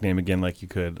change your nickname again, like you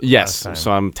could. yes. last time.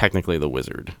 So I'm technically the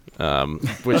wizard,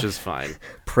 which is fine.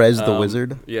 Prez the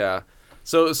Wizard. Yeah.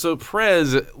 So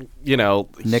Prez, you know,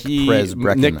 Nick Prez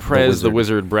Brecken, Nick the Prez, the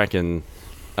wizard. wizard Brecken.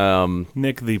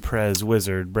 Nick the Prez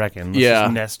Wizard Brecken. Let's Yeah.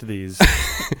 just nest these.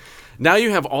 Now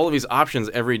you have all of these options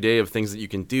every day of things that you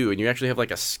can do, and you actually have like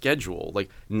a schedule, like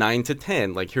 9 to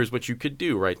 10. Like here's what you could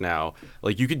do right now.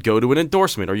 Like you could go to an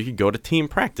endorsement, or you could go to team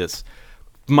practice.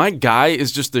 My guy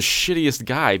is just the shittiest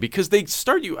guy because they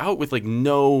start you out with like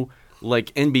no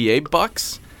like NBA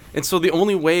bucks. And so the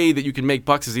only way that you can make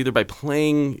bucks is either by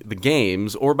playing the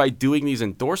games or by doing these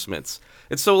endorsements.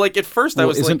 And so like at first I Well,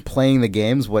 was isn't like, playing the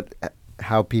games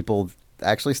how people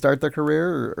actually start their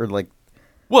career, or like?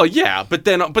 well, yeah, but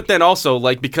then also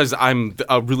like because I'm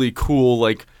a really cool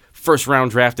like first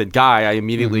round drafted guy, I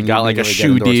immediately got like a immediately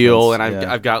shoe get deal, and endorsements,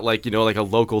 yeah. I've got like like a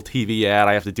local TV ad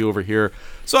I have to do over here.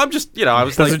 So I'm just I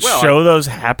was Does like, it well, show those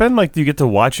happen? Like, do you get to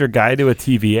watch your guy do a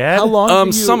TV ad? How long? Can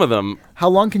you, some of them. How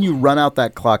long can you run out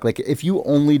that clock? Like, if you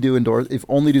only do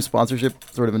sponsorship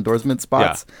sort of endorsement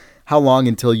spots, how long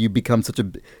until you become such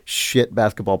a shit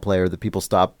basketball player that people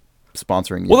stop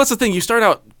sponsoring you? Well, that's the thing. You start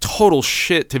out total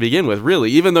shit to begin with,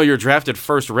 really. Even though you're drafted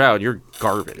first round, you're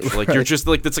garbage. Like you're just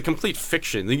like it's a complete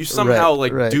fiction. You somehow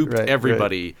duped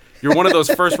everybody. You're one of those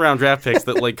first round draft picks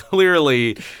that like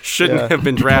clearly shouldn't have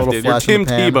been drafted. You're flash in Tim the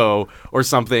pan. Tebow or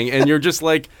something, and you're just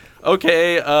like,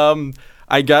 okay,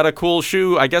 I got a cool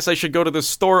shoe. I guess I should go to the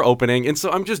store opening. And so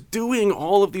I'm just doing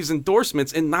all of these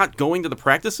endorsements and not going to the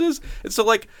practices. And so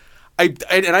like. I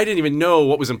didn't even know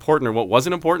what was important or what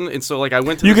wasn't important, and so like I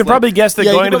went to. You this, could probably guess that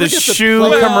Yeah, you going to could the probably guess that shoe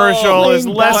playing- commercial is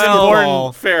playing less basketball.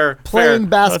 important. Fair. Playing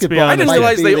basketball. honest. I didn't might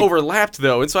realize be they the- overlapped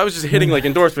though, and so I was just hitting like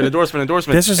endorsement.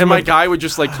 This is And my what- guy would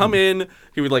just like come in,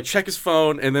 he would like check his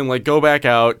phone, and then like go back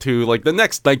out to like the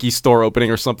next Nike store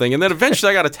opening or something. And then eventually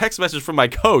I got a text message from my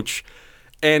coach,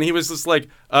 and he was just like,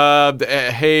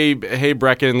 "Hey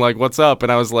Brecken, like what's up?"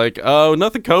 And I was like, "Oh,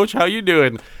 nothing, coach. How you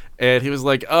doing?" And he was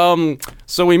like,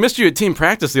 so we missed you at team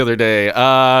practice the other day.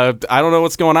 I don't know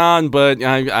what's going on, but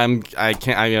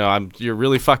you're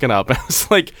really fucking up. I was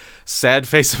like, sad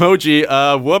face emoji.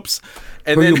 Whoops.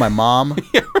 And Who are then, you, my mom?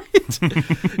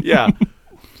 yeah.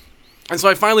 And so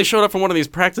I finally showed up for one of these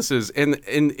practices, and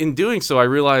in doing so, I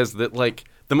realized that like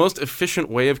the most efficient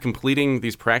way of completing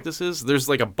these practices, there's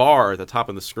like a bar at the top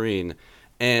of the screen.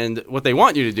 And what they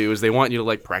want you to do is they want you to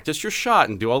like practice your shot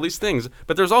and do all these things.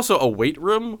 But there's also a weight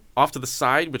room off to the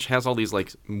side, which has all these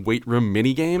like weight room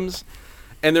mini games.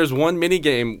 And there's one mini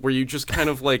game where you just kind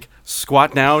of like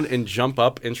squat down and jump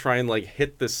up and try and like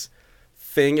hit this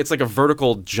thing. It's like a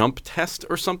vertical jump test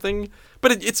or something.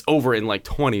 But it's over in like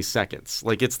 20 seconds.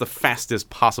 Like it's the fastest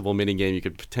possible mini game you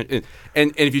could potentially.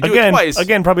 And if you do it twice,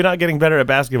 Again, probably not getting better at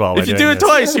basketball. if you do it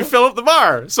twice, you fill up the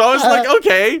bar. So I was like,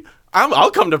 okay.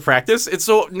 I'll come to practice. And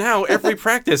so now every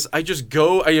practice, I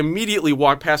immediately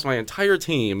walk past my entire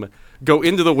team, go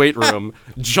into the weight room,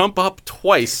 jump up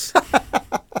twice,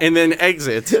 and then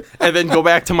exit, and then go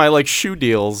back to my like shoe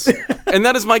deals. And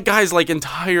that is my guy's like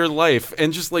entire life.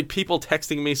 And just like people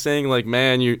texting me saying like,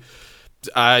 man, you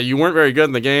weren't very good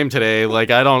in the game today.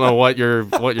 Like, I don't know what you're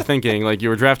thinking. Like, you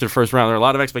were drafted first round. There are a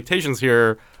lot of expectations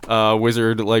here,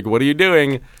 Wizard. Like, what are you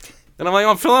doing? And I'm like,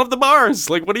 I'm filling up the bars.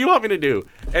 Like, what do you want me to do?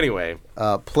 Anyway.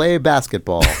 Play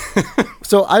basketball.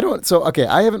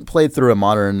 I haven't played through a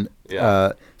modern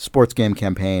sports game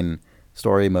campaign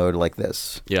story mode like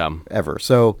this. Yeah. Ever.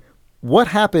 So what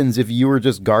happens if you were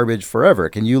just garbage forever?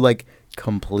 Can you like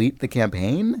complete the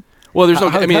campaign? Well, there's no.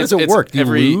 How I mean, does it work? Do you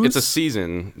lose? It's a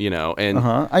season, and I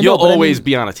know, you'll but I always mean-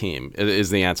 be on a team. Is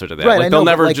the answer to that? Right, I Like they'll know,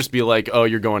 but, never like- just be like, "Oh,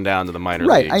 you're going down to the minor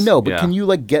Right, leagues." I know, but Yeah. can you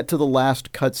like get to the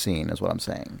last cutscene? Is what I'm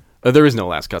saying. There is no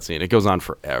last cutscene. It goes on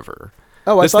forever.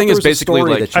 Oh, I This thing thing there is was a basically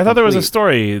story like. that you I thought there was a complete.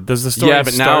 story. Does the story Yeah,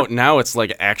 but start? now it's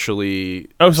like actually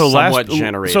last somewhat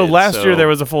generated. So last year there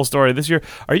was a full story. This year,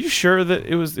 are you sure that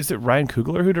it was? Is it Ryan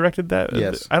Coogler who directed that?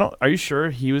 Yes. Are you sure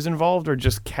he was involved or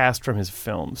just cast from his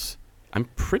films? I'm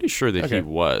pretty sure that he Okay.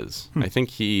 was. I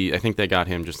think they got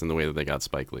him just in the way that they got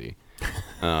Spike Lee.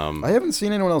 I haven't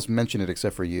seen anyone else mention it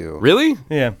except for you. Really?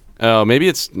 Yeah. Oh, maybe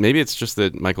it's just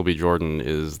that Michael B. Jordan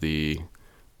is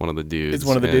one of the dudes. It's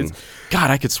one of the dudes.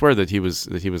 God, I could swear that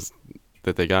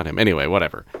that they got him. Anyway,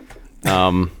 whatever.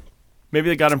 Maybe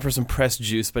they got him for some press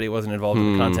juice, but he wasn't involved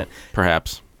in the content.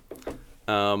 Perhaps.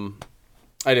 I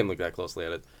didn't look that closely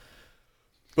at it.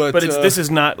 But this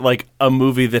is not like a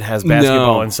movie that has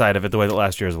basketball inside of it the way that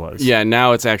last year's was. Yeah,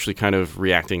 now it's actually kind of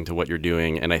reacting to what you're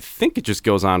doing, and I think it just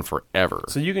goes on forever.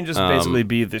 So you can just basically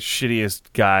be the shittiest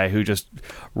guy who just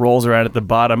rolls around at the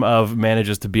bottom of,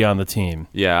 manages to be on the team.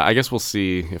 Yeah, I guess we'll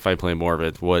see if I play more of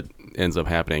it, what ends up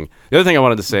happening. The other thing I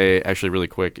wanted to say, actually really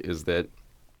quick, is that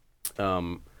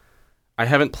I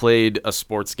haven't played a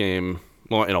sports game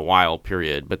in a while,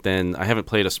 period. But then I haven't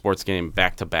played a sports game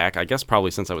back to back, I guess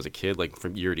probably since I was a kid, like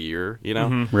from year to year, you know?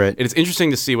 Mm-hmm. Right. And it's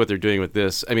interesting to see what they're doing with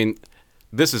this. I mean,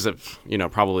 this is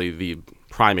probably the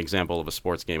prime example of a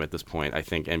sports game at this point. I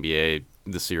think NBA,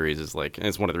 the series, is like, and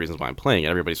it's one of the reasons why I'm playing it.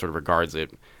 Everybody sort of regards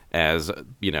it as,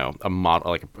 a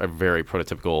model, like a very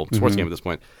prototypical sports game at this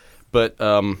point. But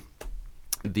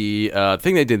the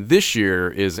thing they did this year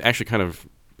is actually kind of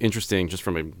interesting just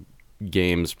from a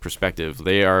game's perspective.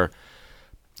 They are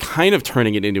kind of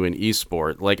turning it into an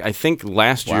esport. Like, I think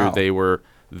last year they were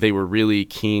really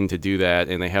keen to do that,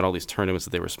 and they had all these tournaments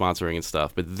that they were sponsoring and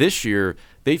stuff. But this year,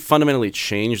 they fundamentally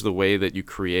changed the way that you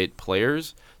create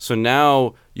players. So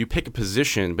now you pick a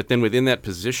position, but then within that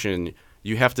position,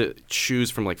 you have to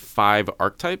choose from like 5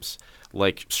 archetypes,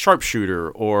 like sharpshooter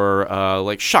or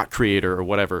like shot creator or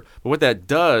whatever. But what that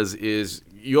does is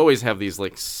you always have these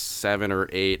like 7 or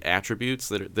 8 attributes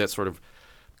that sort of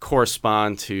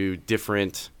correspond to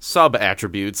different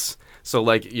sub-attributes. So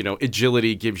like,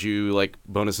 agility gives you like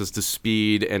bonuses to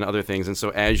speed and other things. And so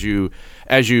as you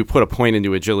put a point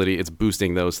into agility, it's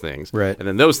boosting those things. Right. And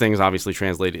then those things obviously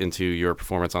translate into your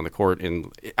performance on the court.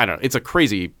 And I don't know, it's a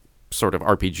crazy sort of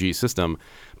RPG system.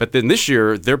 But then this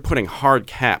year, they're putting hard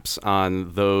caps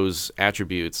on those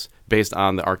attributes based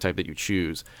on the archetype that you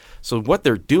choose. So what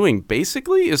they're doing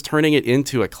basically is turning it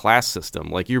into a class system.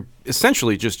 Like, you're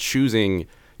essentially just choosing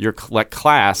your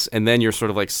class, and then your sort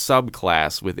of like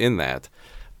subclass within that.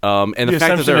 And the fact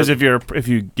assumption that is if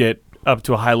you get up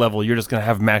to a high level, you're just going to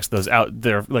have maxed those out.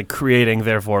 They're like creating,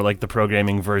 therefore, like the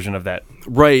programming version of that.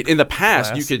 Right. In the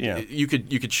past, class, you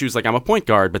could choose like, I'm a point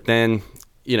guard, but then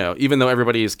even though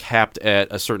everybody is capped at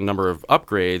a certain number of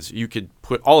upgrades, you could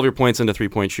put all of your points into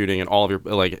 3-point shooting and all of your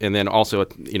and then also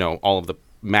all of the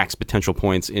max potential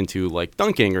points into like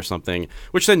dunking or something,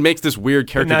 which then makes this weird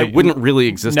character that wouldn't really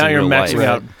exist in real life. Now you're maxing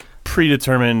out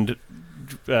predetermined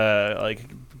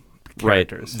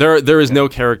characters. Right. There is no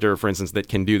character, for instance, that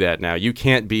can do that now. You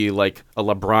can't be like a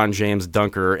LeBron James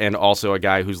dunker and also a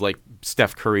guy who's like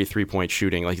Steph Curry 3-point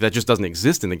shooting. Like, that just doesn't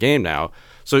exist in the game now.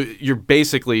 So you're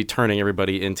basically turning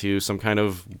everybody into some kind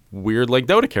of weird like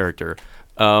Dota character.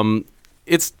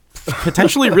 It's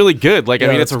potentially really good. Like, I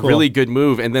mean, it's a really good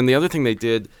move. And then the other thing they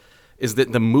did is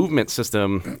that the movement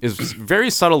system is very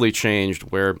subtly changed,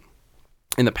 where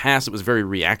in the past it was very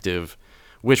reactive,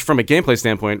 which from a gameplay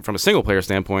standpoint, from a single player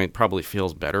standpoint, probably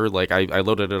feels better. Like, I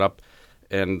loaded it up,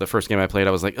 and the first game I played,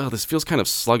 I was like, oh, this feels kind of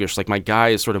sluggish. Like, my guy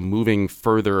is sort of moving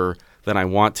further than I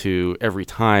want to every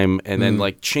time, and then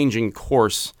like changing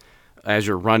course as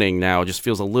you're running now just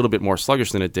feels a little bit more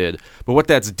sluggish than it did. But what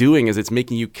that's doing is it's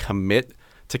making you commit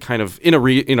to kind of in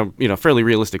a fairly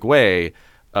realistic way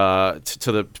to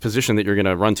the position that you're going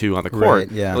to run to on the court.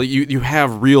 Right, yeah. You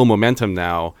have real momentum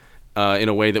now in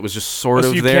a way that was just sort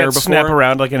of you there can't before. Snap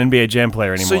around like an NBA Jam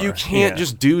player anymore. So you can't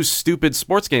just do stupid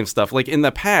sports game stuff. Like in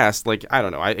the past, like, I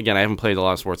don't know. I haven't played a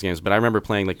lot of sports games, but I remember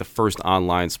playing like the first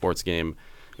online sports game.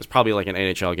 It was probably like an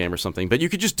NHL game or something. But you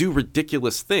could just do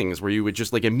ridiculous things where you would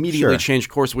just like immediately change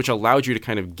course, which allowed you to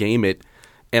kind of game it.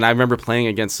 And I remember playing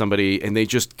against somebody, and they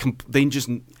just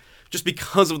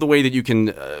because of the way that you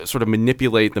can sort of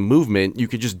manipulate the movement, you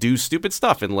could just do stupid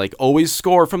stuff and like always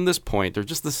score from this point, or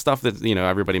just the stuff that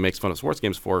everybody makes fun of sports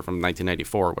games for from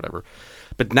 1994 or whatever.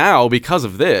 But now, because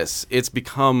of this, it's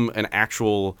become an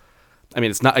actual. I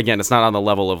mean, it's not on the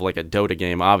level of like a Dota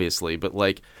game, obviously, but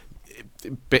like.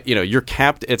 But, you're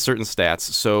capped at certain stats,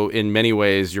 so in many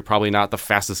ways you're probably not the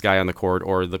fastest guy on the court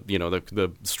or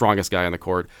the strongest guy on the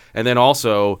court. And then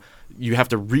also you have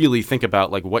to really think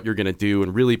about like what you're going to do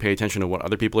and really pay attention to what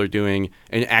other people are doing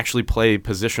and actually play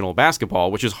positional basketball,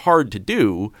 which is hard to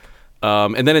do.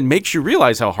 And then it makes you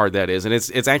realize how hard that is, and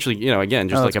it's actually again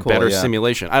just like a better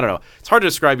simulation. I don't know. It's hard to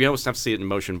describe. You almost have to see it in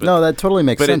motion. But no, that totally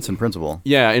makes sense in principle.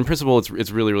 Yeah, in principle, it's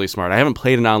really really smart. I haven't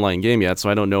played an online game yet, so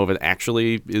I don't know if it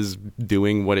actually is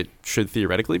doing what it should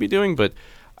theoretically be doing. But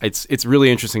it's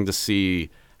really interesting to see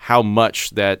how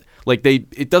much that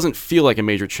it doesn't feel like a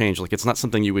major change. Like it's not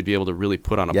something you would be able to really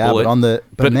put on a bullet.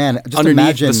 But man, just underneath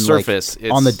imagine the surface,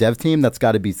 like, on the dev team, that's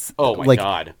got to be oh my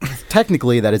god.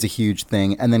 Technically, that is a huge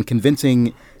thing, and then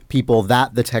convincing people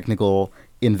that the technical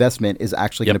investment is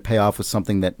actually going to pay off with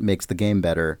something that makes the game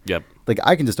better. Yep. Like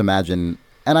I can just imagine.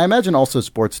 And I imagine also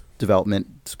sports game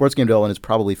development is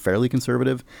probably fairly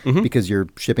conservative because you're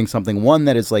shipping something, one,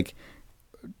 that is like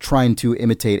trying to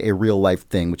imitate a real life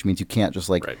thing, which means you can't just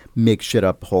like make shit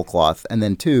up whole cloth. And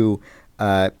then two,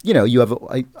 you have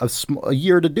a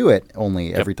year to do it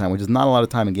only every time, which is not a lot of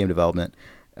time in game development.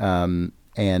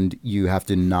 And you have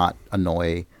to not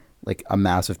annoy like a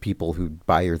mass of people who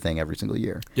buy your thing every single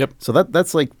year. Yep. So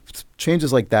that's like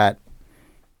changes like that.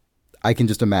 I can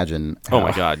just imagine. Oh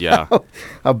my god, yeah.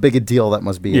 How big a deal that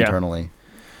must be internally.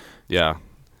 Yeah.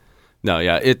 No,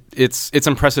 yeah, it's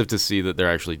impressive to see that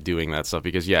they're actually doing that stuff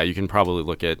because, you can probably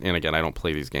look at, and again, I don't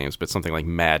play these games, but something like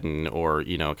Madden or,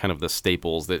 kind of the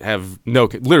staples that have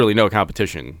literally no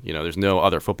competition. There's no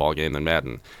other football game than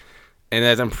Madden. And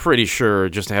as I'm pretty sure,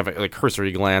 just to have a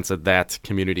cursory glance at that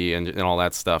community and all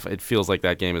that stuff, it feels like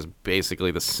that game is basically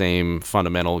the same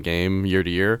fundamental game year to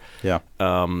year. Yeah.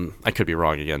 I could be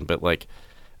wrong again, but like...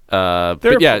 there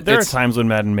are times when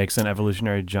Madden makes an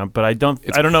evolutionary jump, but I don't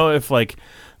know if like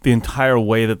the entire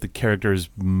way that the characters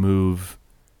move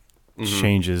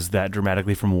changes that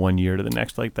dramatically from one year to the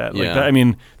next like that. Like that, I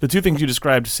mean, the two things you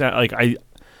described sound like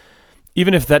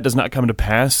even if that does not come to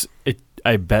pass,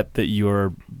 I bet that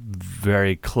you're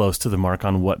very close to the mark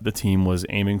on what the team was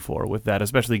aiming for with that,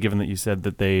 especially given that you said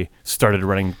that they started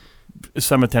running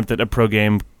some attempt at a pro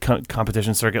game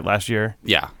competition circuit last year.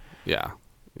 Yeah.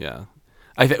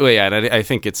 I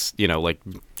think it's,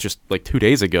 just like 2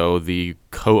 days ago, the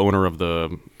co-owner of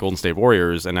the Golden State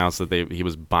Warriors announced that he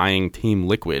was buying Team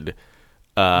Liquid.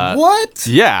 What?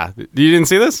 Yeah. You didn't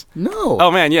see this? No.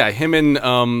 Oh, man, yeah. Him and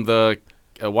the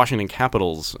Washington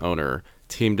Capitals owner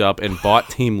teamed up and bought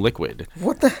Team Liquid.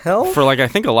 What the hell? For like I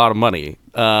think a lot of money.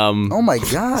 Oh my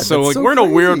god! So like we're in a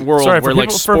weird world where like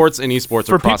sports and esports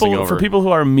are crossing over. For people who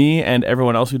are me and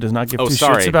everyone else who does not give two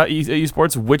shits about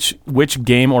esports, which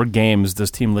game or games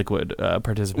does Team Liquid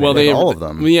participate? Well, all of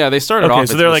them. Yeah, they started off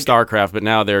as like StarCraft, but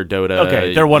now they're Dota.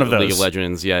 Okay, they're one of those. League of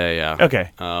Legends. Yeah. Okay.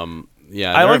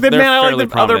 Yeah, I like that. Man, I like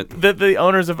prominent. the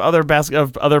owners of other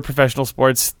professional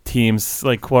sports teams,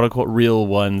 like quote unquote real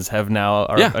ones,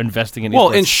 are investing in.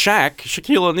 Well, esports. and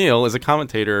Shaquille O'Neal is a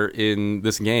commentator in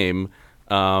this game,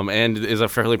 and is a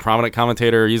fairly prominent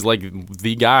commentator. He's like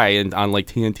the guy on like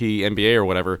TNT NBA or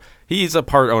whatever. He's a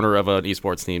part owner of an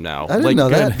esports team now. I didn't know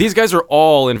that. These guys are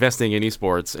all investing in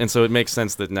esports, and so it makes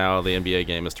sense that now the NBA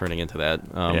game is turning into that.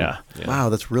 Wow,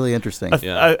 that's really interesting.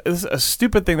 A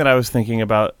stupid thing that I was thinking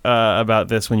about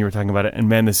this when you were talking about it, and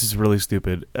man, this is really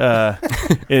stupid,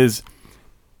 is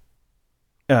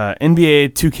NBA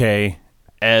 2K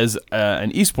as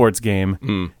an esports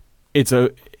game.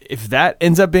 If that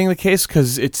ends up being the case,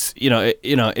 because it's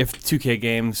if 2K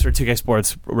games or 2K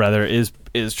Sports rather is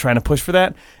trying to push for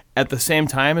that at the same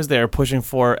time as they are pushing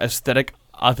for aesthetic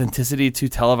authenticity to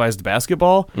televised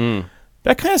basketball,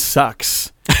 that kind of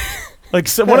sucks. Like,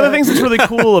 so one of the things that's really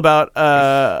cool about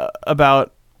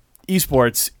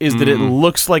esports is that it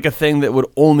looks like a thing that would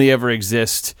only ever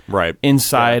exist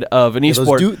inside of an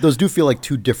esport. Those do feel like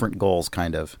two different goals,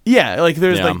 kind of. Yeah, like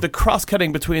there's like the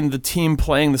cross-cutting between the team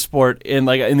playing the sport in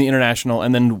the international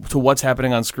and then to what's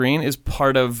happening on screen is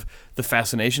part of the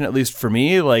fascination, at least for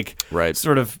me. Like,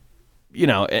 sort of,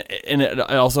 and it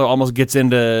also almost gets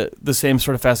into the same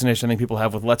sort of fascination I think people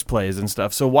have with Let's Plays and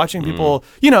stuff. So watching people,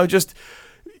 just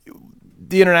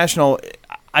the international,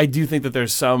 I do think that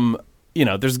there's some...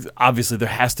 there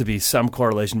has to be some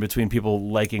correlation between people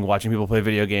liking watching people play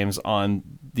video games on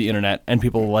the internet and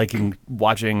people liking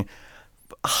watching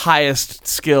highest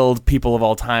skilled people of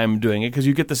all time doing it, because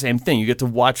you get the same thing. You get to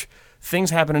watch things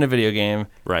happen in a video game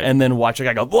and then watch a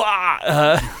guy go,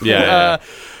 blah!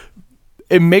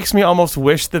 It makes me almost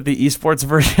wish that the esports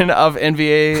version of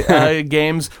NBA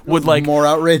games would like more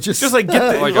outrageous, just like get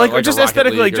the, just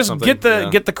aesthetically, like just get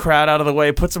the crowd out of the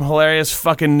way, put some hilarious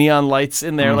fucking neon lights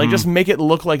in there, like just make it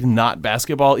look like not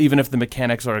basketball, even if the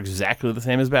mechanics are exactly the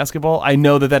same as basketball. I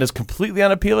know that is completely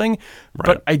unappealing,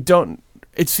 but I don't.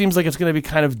 It seems like it's going to be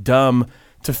kind of dumb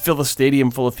to fill a stadium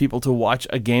full of people to watch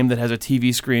a game that has a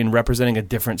TV screen representing a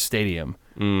different stadium.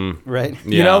 Right.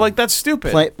 Yeah. Like that's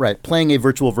stupid. Playing a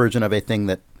virtual version of a thing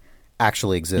that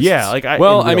actually exists. Yeah. Like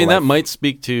that might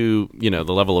speak to, the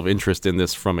level of interest in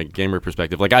this from a gamer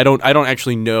perspective. Like I don't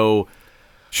actually know.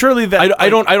 Surely that I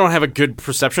don't have a good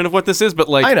perception of what this is, but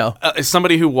like I know as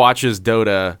somebody who watches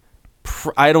Dota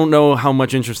I don't know how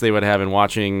much interest they would have in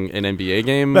watching an NBA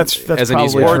game That's as an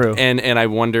probably esport, true. and I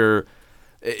wonder,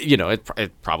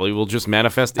 it probably will just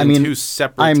manifest I in mean, two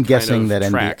separate. I'm kind guessing of that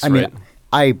tracks, I mean, right?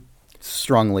 I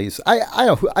strongly,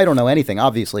 I don't know anything,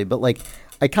 obviously, but like,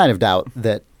 I kind of doubt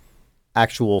that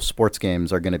actual sports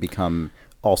games are going to become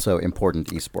also important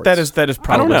esports. That is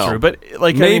probably know. true. But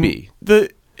like Maybe.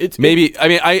 Maybe. I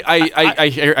mean, I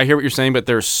hear what you're saying, but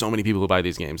there's so many people who buy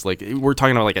these games. Like we're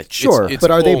talking about, like a Sure, it's, but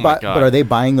are they oh my God. but are they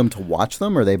buying them to watch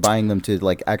them? Or are they buying them to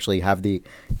like actually have the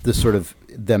sort of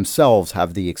themselves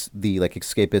have the like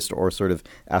escapist or sort of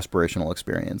aspirational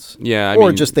experience? Yeah, I or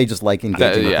mean, just they just like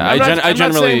engaging. with yeah, them. I I'm not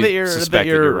generally saying that suspect that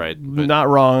you're right. But not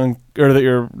wrong or that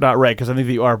you're not right, because I think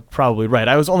that you are probably right.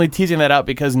 I was only teasing that out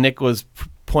because Nick was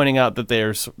pointing out that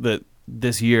that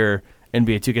this year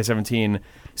NBA 2K17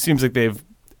 seems like they've,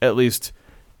 at least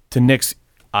to Nick's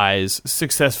eyes,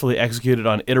 successfully executed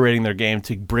on iterating their game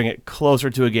to bring it closer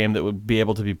to a game that would be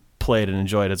able to be played and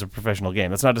enjoyed as a professional game.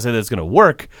 That's not to say that it's going to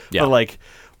work, Yeah. but like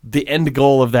the end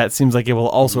goal of that seems like it will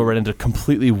also run into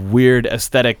completely weird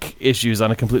aesthetic issues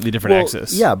on a completely different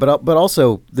axis. Yeah, but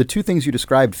also the two things you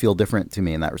described feel different to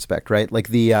me in that respect, right? Like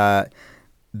the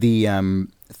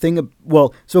thing.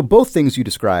 So both things you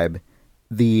describe,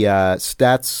 the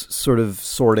stats sort of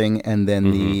sorting and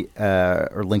then the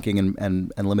or linking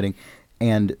and limiting,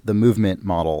 and the movement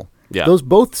model. Yeah. Those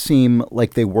both seem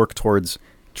like they work towards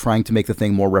trying to make the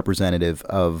thing more representative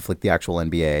of like the actual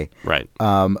NBA. right.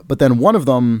 But then one of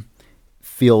them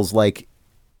feels like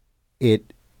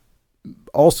it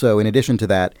also, in addition to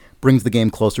that, brings the game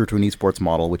closer to an esports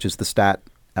model, which is the stat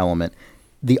element.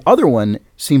 The other one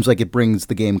seems like it brings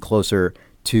the game closer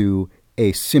to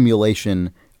a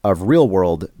simulation of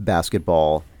real-world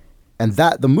basketball, and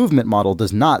that the movement model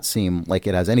does not seem like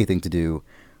it has anything to do.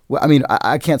 Well, I mean,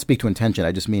 I can't speak to intention.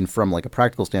 I just mean from like a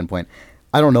practical standpoint.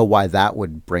 I don't know why that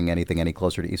would bring anything any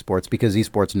closer to esports, because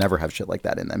esports never have shit like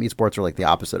that in them. Esports are like the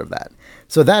opposite of that.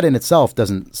 So that in itself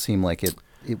doesn't seem like it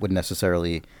would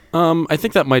necessarily. I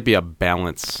think that might be a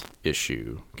balance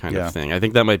issue kind Yeah. of thing. I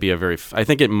think that might be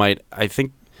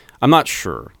I'm not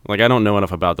sure. Like, I don't know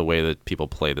enough about the way that people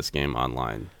play this game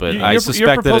online, but I your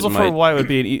suspect proposal that it for might. why it would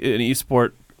be an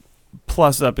esport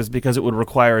plus up is because it would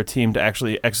require a team to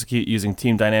actually execute using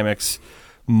team dynamics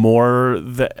more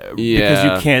because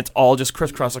Yeah. you can't all just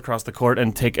crisscross across the court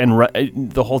and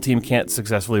the whole team can't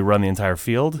successfully run the entire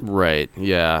field. Right.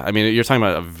 Yeah. I mean, you're talking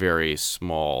about a very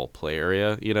small play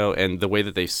area, and the way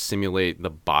that they simulate the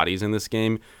bodies in this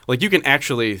game, like you can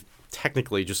actually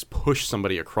technically just push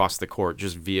somebody across the court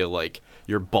just via like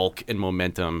your bulk and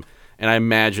momentum. And I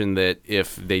imagine that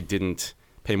if they didn't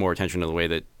pay more attention to the way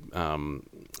that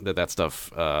that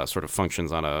stuff sort of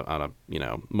functions on a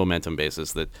momentum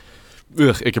basis, that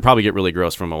it could probably get really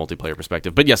gross from a multiplayer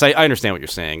perspective. But yes, I understand what you're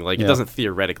saying. Like, Yeah. It doesn't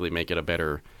theoretically make it a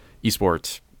better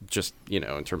esport, just in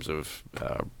terms of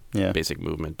basic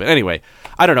movement. But anyway,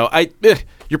 I don't know.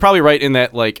 You're probably right in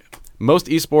that like most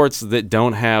esports that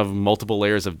don't have multiple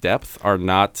layers of depth are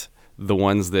not the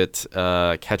ones that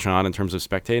catch on in terms of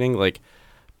spectating. Like,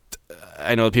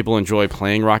 I know that people enjoy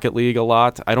playing Rocket League a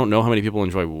lot. I don't know how many people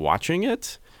enjoy watching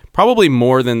it. Probably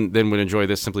more than would enjoy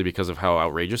this simply because of how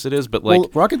outrageous it is. But like, Well,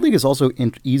 Rocket League is also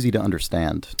easy to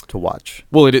understand to watch.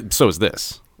 well, so is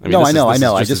this. I mean, No, this I know, is I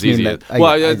know. I just just as easy mean as- that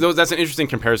well, that's an interesting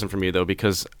comparison for me though,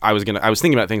 because I was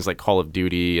thinking about things like Call of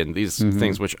Duty and these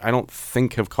things which I don't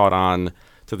think have caught on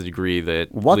to the degree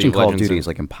that Watching League of Call of Legends Duty and- is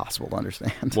like impossible to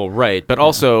understand. well, right, but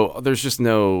also there's just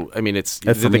no. I mean, it's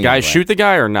For did the me, guy anyway. shoot the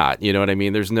guy or not? You know what I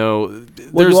mean? There's no. Well,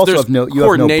 There's, you also there's have no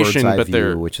coordination, bird's eye but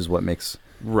they're view, which is what makes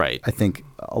right. I think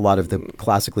a lot of the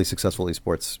classically successful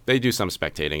esports. They do some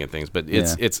spectating and things, but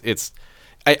it's.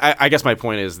 I guess my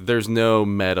point is there's no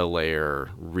meta layer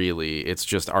really. It's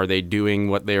just are they doing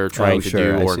what they're trying to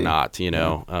sure, do I or see. not?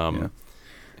 Yeah.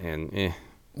 And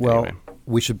Well, anyway.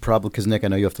 we should probably, because Nick, I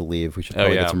know you have to leave. We should Oh,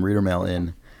 probably yeah. get some reader mail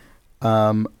in.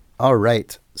 All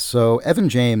right. So Evan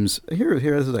James, here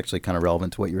this is actually kind of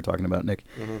relevant to what you were talking about, Nick.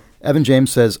 Mm-hmm. Evan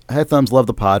James says, "Hi Thumbs, love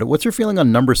the pod. What's your feeling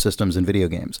on number systems in video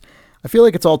games? I feel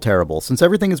like it's all terrible. Since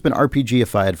everything has been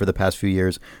RPGified for the past few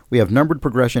years, we have numbered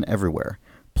progression everywhere.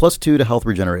 +2 to health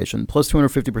regeneration,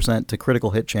 +250% to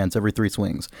critical hit chance every 3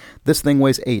 swings. This thing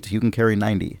weighs 8, you can carry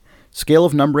 90. Scale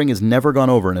of numbering is never gone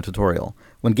over in a tutorial.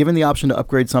 When given the option to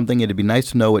upgrade something, it'd be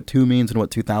nice to know what 2 means and what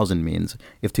 2000 means,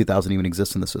 if 2000 even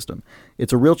exists in the system.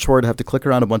 It's a real chore to have to click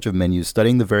around a bunch of menus,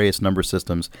 studying the various number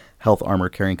systems, health, armor,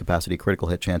 carrying capacity, critical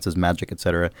hit chances, magic,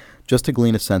 etc., just to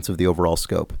glean a sense of the overall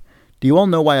scope. Do you all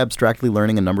know why abstractly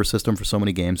learning a number system for so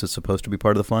many games is supposed to be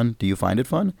part of the fun? Do you find it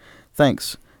fun?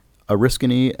 Thanks.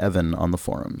 Ariskany Evan on the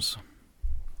forums."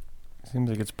 Seems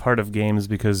like it's part of games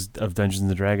because of Dungeons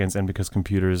and Dragons and because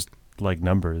computers like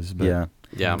numbers. But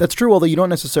Yeah. That's true. Although you don't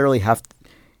necessarily have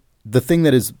the thing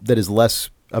that is less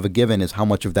of a given is how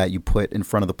much of that you put in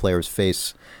front of the player's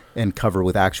face and cover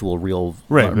with actual real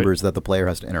numbers that the player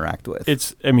has to interact with.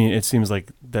 It seems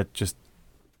like that just.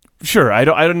 Sure, I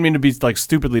don't mean to be like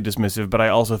stupidly dismissive, but I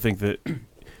also think that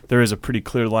there is a pretty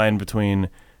clear line between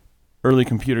early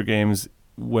computer games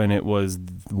when it was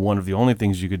one of the only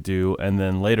things you could do, and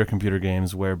then later computer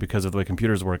games where, because of the way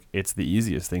computers work, it's the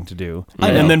easiest thing to do.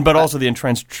 But also the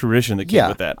entrenched tradition that came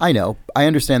with that. I know. I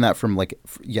understand that from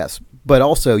yes. But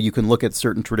also you can look at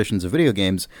certain traditions of video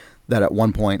games that at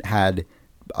one point had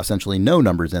essentially no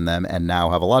numbers in them and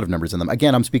now have a lot of numbers in them.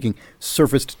 Again, I'm speaking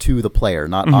surfaced to the player,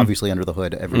 not obviously under the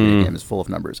hood. Every video game is full of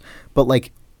numbers. But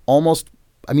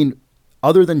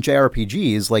other than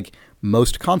JRPGs,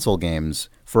 most console games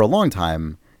for a long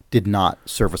time did not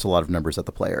surface a lot of numbers at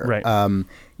the player.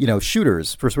 Right.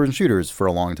 Shooters, first-person shooters for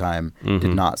a long time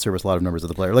did not surface a lot of numbers at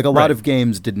the player. A lot of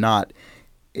games did not,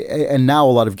 and now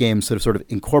a lot of games sort of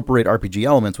incorporate RPG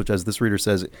elements, which, as this reader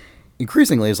says,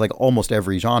 increasingly is like almost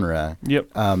every genre. Yep.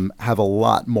 Have a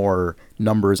lot more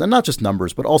numbers, and not just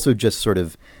numbers, but also just sort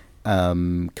of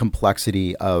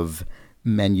complexity of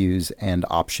menus and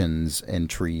options and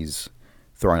trees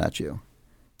thrown at you.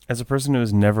 As a person who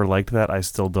has never liked that, I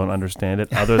still don't understand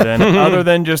it. Other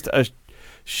than just a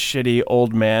shitty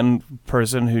old man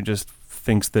person who just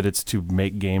thinks that it's to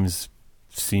make games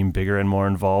seem bigger and more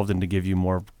involved and to give you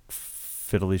more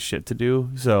fiddly shit to do.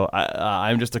 So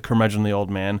I'm just a curmudgeonly old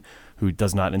man who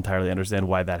does not entirely understand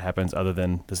why that happens, other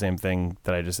than the same thing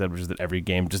that I just said, which is that every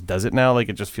game just does it now.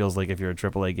 It just feels like if you're a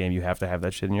AAA game, you have to have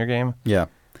that shit in your game. Yeah.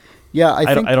 Yeah,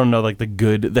 I don't know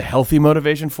the healthy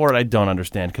motivation for it. I don't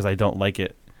understand because I don't like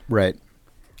it. Right.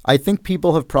 I think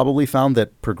people have probably found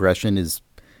that progression is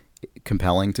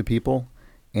compelling to people,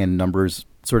 and numbers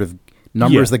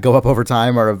that go up over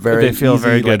time are a very easy,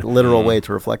 very good, literal way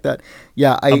to reflect that.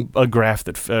 Yeah, a graph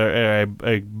a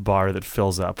bar that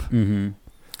fills up, and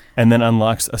then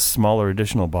unlocks a smaller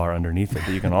additional bar underneath it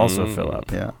that you can also fill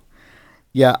up. Yeah,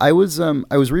 yeah. I was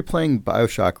replaying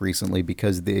BioShock recently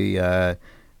because the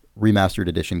remastered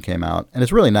edition came out, and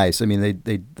it's really nice. I mean,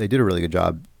 they did a really good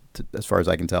job, as far as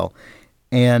I can tell,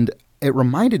 and it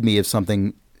reminded me of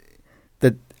something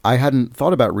that I hadn't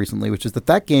thought about recently, which is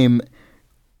that game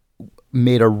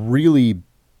made a really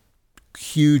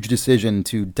huge decision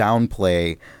to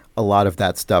downplay a lot of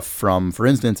that stuff from, for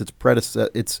instance,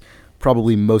 its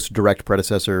probably most direct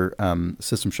predecessor,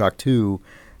 System Shock 2,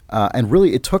 and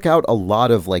really it took out a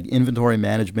lot of inventory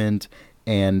management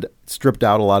and stripped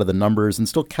out a lot of the numbers and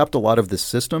still kept a lot of the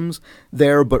systems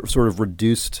there, but sort of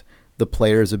reduced the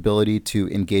player's ability to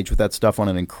engage with that stuff on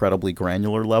an incredibly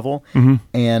granular level.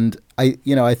 And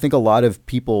I think a lot of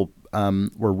people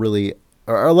were really,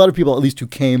 or a lot of people at least who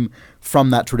came from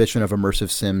that tradition of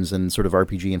immersive sims and sort of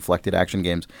RPG inflected action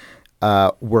games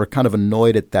were kind of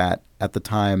annoyed at that at the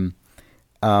time.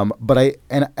 But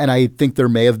I think there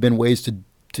may have been ways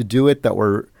to do it that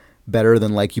were better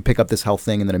than you pick up this health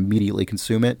thing and then immediately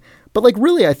consume it. But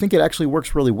really, I think it actually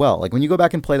works really well. When you go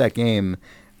back and play that game,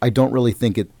 I don't really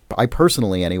think it. I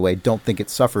personally, anyway, don't think it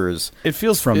suffers.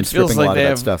 From stripping a lot of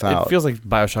that stuff out. It feels like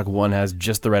BioShock 1 has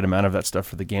just the right amount of that stuff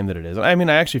for the game that it is. I mean,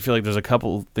 I actually feel like there's a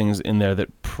couple things in there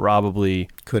that probably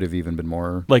could have even been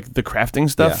more. The crafting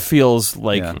stuff feels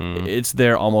like it's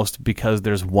there almost because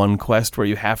there's one quest where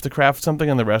you have to craft something,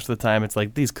 and the rest of the time it's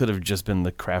these could have just been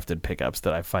the crafted pickups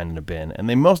that I find in a bin, and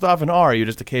they most often are. You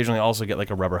just occasionally also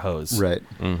get a rubber hose. Right.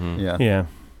 Yeah. Yeah.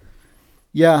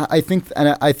 Yeah, I think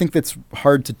that's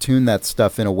hard to tune that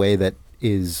stuff in a way that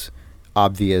is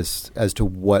obvious as to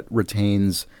what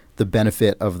retains the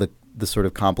benefit of the sort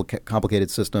of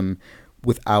complicated system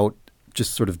without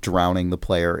just sort of drowning the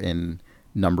player in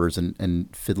numbers and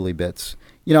fiddly bits.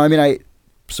 I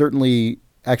certainly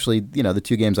actually, the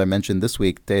two games I mentioned this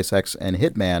week, Deus Ex and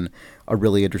Hitman, are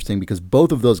really interesting because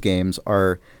both of those games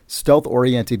are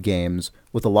stealth-oriented games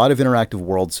with a lot of interactive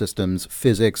world systems,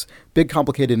 physics, big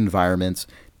complicated environments,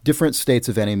 different states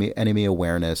of enemy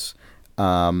awareness,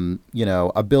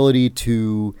 ability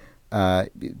to,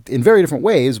 in very different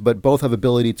ways, but both have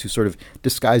ability to sort of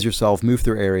disguise yourself, move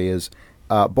through areas.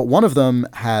 But one of them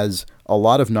has a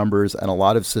lot of numbers and a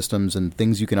lot of systems and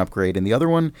things you can upgrade, and the other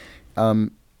one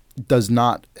does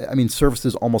not,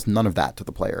 services almost none of that to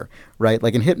the player, right?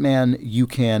 In Hitman, you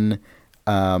can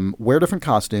wear different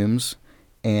costumes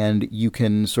and you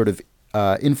can sort of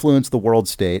influence the world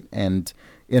state, and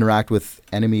interact with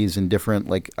enemies in different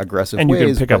like aggressive And ways. you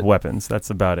can pick up but- weapons. That's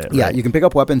about it. Yeah, right? you can pick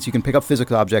up weapons. You can pick up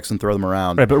physical objects and throw them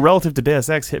around. Right, but relative to Deus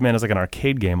Ex, Hitman is like an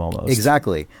arcade game almost.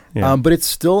 Exactly. Yeah. But it's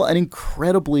still an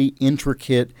incredibly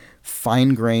intricate,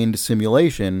 fine-grained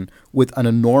simulation with an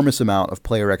enormous amount of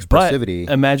player But expressivity.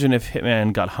 imagine if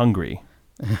Hitman got hungry.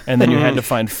 And then you had to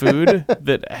find food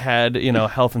that had,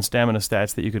 health and stamina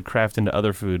stats that you could craft into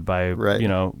other food by, Right.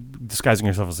 disguising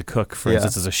yourself as a cook, for Yeah.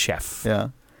 instance, as a chef. Yeah.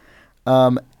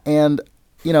 And, in Deus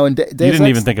You didn't Ex,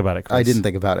 even think about it, Chris. I didn't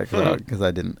think about it because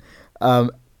I didn't.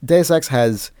 Deus Ex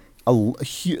has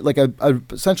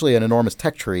essentially an enormous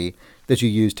tech tree that you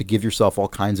use to give yourself all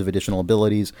kinds of additional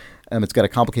abilities. It's got a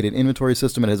complicated inventory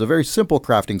system. It has a very simple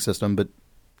crafting system, but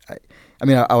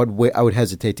I would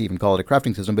hesitate to even call it a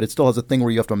crafting system, but it still has a thing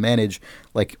where you have to manage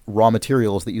like raw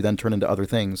materials that you then turn into other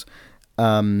things.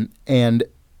 And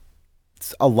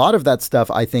a lot of that stuff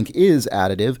I think is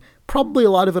additive. Probably a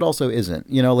lot of it also isn't.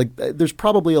 There's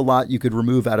probably a lot you could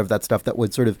remove out of that stuff that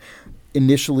would sort of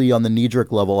initially on the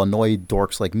knee-jerk level annoy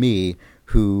dorks like me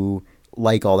who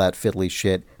like all that fiddly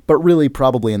shit, but really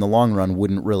probably in the long run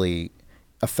wouldn't really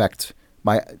affect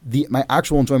my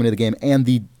actual enjoyment of the game and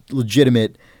the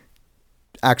legitimate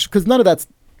action, because none of that's,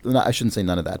 I shouldn't say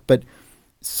none of that, but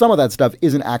some of that stuff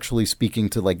isn't actually speaking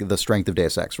to like the strength of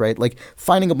Deus Ex, right? Like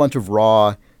finding a bunch of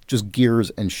raw just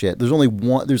gears and shit. There's only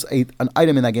one. There's an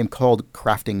item in that game called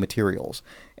crafting materials,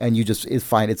 and it's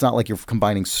fine. It's not like you're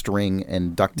combining string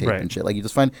and duct tape and shit. Like you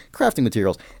just find crafting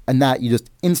materials, and that you just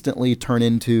instantly turn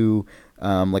into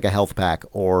like a health pack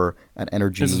or an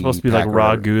energy. Is it supposed to be pack like or raw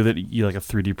whatever. goo that you like a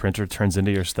 3D printer turns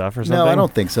into your stuff or something? No, I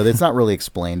don't think so. It's not really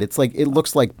explained. It's like it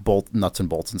looks like nuts and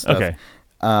bolts and stuff. Okay.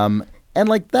 And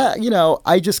like that,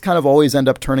 I just kind of always end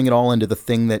up turning it all into the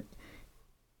thing that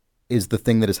is the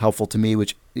thing that is helpful to me,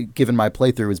 which, given my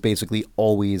playthrough, is basically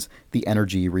always the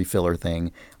energy refiller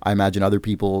thing. I imagine other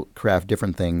people craft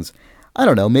different things. I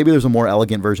don't know. Maybe there's a more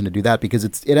elegant version to do that because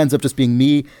it ends up just being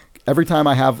me. Every time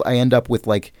I end up with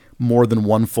like more than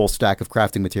one full stack of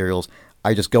crafting materials.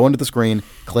 I just go into the screen,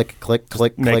 click, click,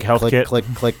 click, Make click, health click, kit. click,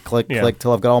 click, click, Yeah. click,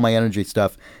 till I've got all my energy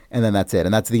stuff, and then that's it.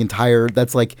 And that's the entire.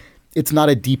 That's like it's not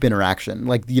a deep interaction.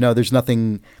 Like there's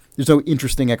nothing. There's no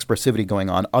interesting expressivity going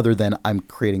on other than I'm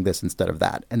creating this instead of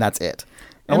that, and that's it.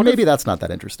 And maybe that's not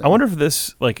that interesting. I wonder if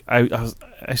this, like,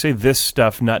 I say this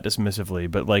stuff not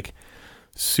dismissively, but like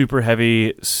super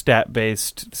heavy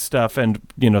stat-based stuff and,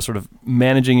 sort of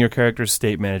managing your character's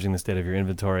state, managing the state of your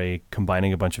inventory,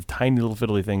 combining a bunch of tiny little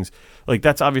fiddly things. Like,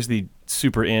 that's obviously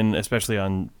super especially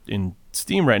in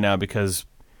Steam right now because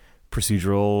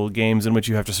procedural games in which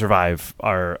you have to survive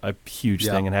are a huge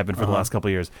thing and have been for the last couple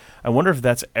of years. I wonder if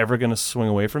that's ever going to swing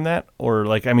away from that, or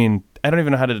like, I mean, I don't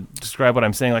even know how to describe what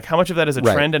I'm saying. Like, how much of that is a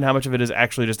trend, and how much of it is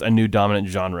actually just a new dominant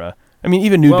genre? I mean,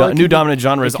 even new dominant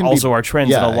genres also are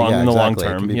trends in the long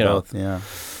term. It can be both. Yeah.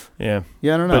 Yeah.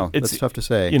 Yeah. I don't know. But That's tough to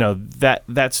say.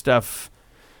 That stuff.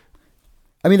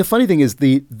 I mean, the funny thing is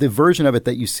the version of it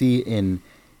that you see in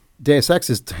Deus Ex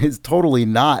is totally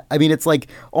not. I mean, it's like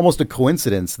almost a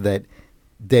coincidence that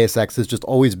Deus Ex has just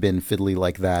always been fiddly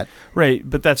like that. Right,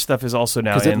 but that stuff is also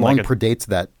now because it long predates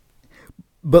that.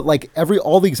 But like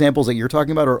all the examples that you're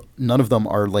talking about none of them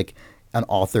are like an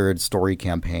authored story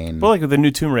campaign. Well, like the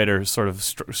new Tomb Raider sort of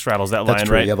straddles that That's line,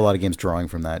 true. right? You have a lot of games drawing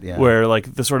from that, yeah. Where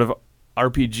like the sort of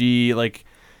RPG, like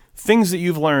things that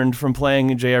you've learned from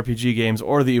playing JRPG games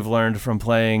or that you've learned from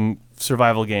playing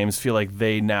survival games feel like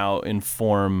they now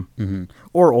inform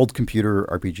or old computer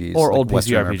RPGs or like old PC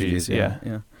Western RPGs.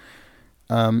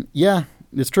 Yeah. Yeah,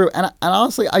 it's true, and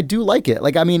honestly, I do like it.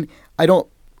 Like, I mean,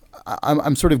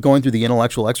 I'm sort of going through the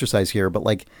intellectual exercise here, but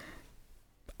like,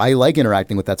 I like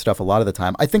interacting with that stuff a lot of the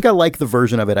time. I think I like the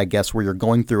version of it, I guess, where you're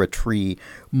going through a tree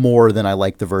more than I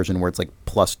like the version where it's like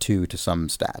 +2 to some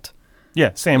stat.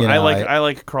 Yeah, same. You know, I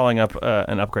like crawling up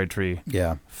an upgrade tree.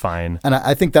 Yeah, fine. And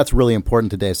I think that's really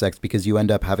important to Deus Ex because you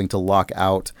end up having to lock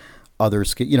out other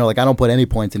skills. You know, like I don't put any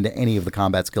points into any of the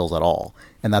combat skills at all,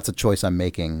 and that's a choice I'm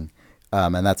making.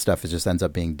 And that stuff just ends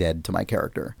up being dead to my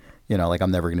character. You know, like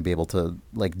I'm never going to be able to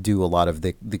like do a lot of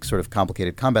the sort of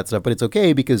complicated combat stuff, but it's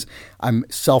okay because I'm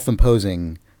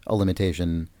self-imposing a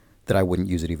limitation that I wouldn't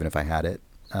use it even if I had it.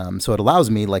 So it allows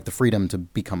me like the freedom to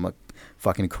become a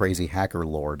fucking crazy hacker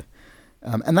lord.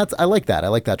 And I like that. I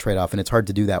like that trade-off, and it's hard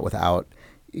to do that without,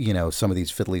 you know, some of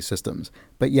these fiddly systems.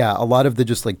 But yeah, a lot of the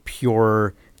just like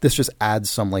pure, this just adds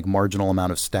some like marginal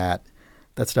amount of stat.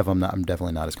 That stuff I'm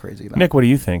definitely not as crazy about. Nick, what do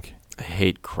you think? I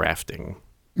hate crafting.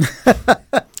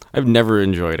 I've never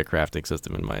enjoyed a crafting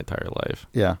system in my entire life.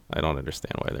 Yeah. I don't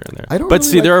understand why they're in there. I don't but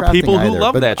really see, like there are crafting people who either,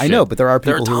 love but that shit. I know, but there are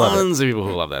people who love it. tons of people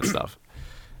who love that stuff.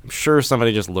 I'm sure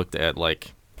somebody just looked at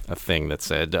like a thing that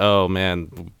said, oh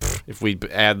man, if we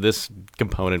add this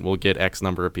component, we'll get X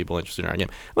number of people interested in our game.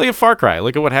 Look at Far Cry.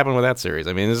 Look at what happened with that series.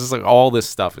 I mean, this is like all this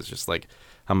stuff is just like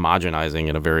homogenizing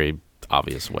in a very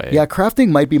obvious way. Yeah, crafting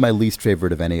might be my least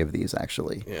favorite of any of these,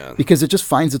 actually. Yeah. Because it just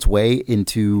finds its way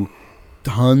into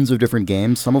tons of different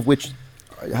games, some of which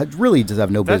really does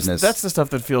have no business. That's the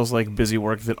stuff that feels like busy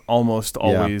work that almost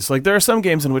always... Like, there are some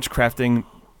games in which crafting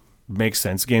makes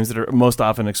sense, games that are most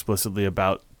often explicitly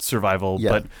about survival,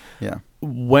 but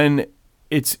when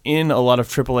it's in a lot of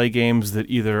AAA games that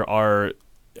either are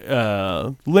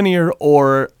linear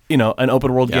or, you know, an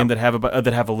open world game that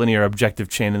have a linear objective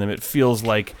chain in them, it feels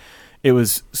like it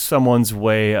was someone's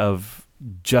way of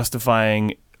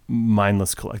justifying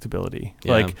mindless collectability.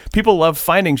 Yeah. Like, people love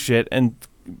finding shit and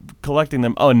collecting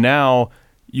them. Oh, now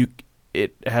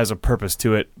it has a purpose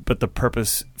to it, but the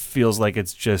purpose feels like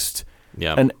it's just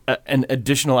an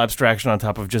additional abstraction on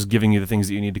top of just giving you the things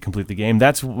that you need to complete the game.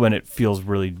 That's when it feels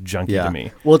really junky to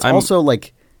me. Well, it's also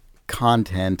like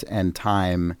content and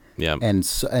time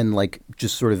and like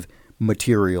just sort of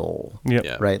material,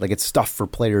 right? Like it's stuff for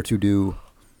player to do.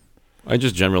 I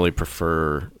just generally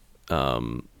prefer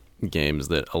games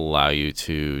that allow you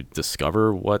to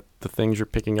discover what the things you're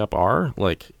picking up are.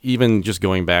 Like, even just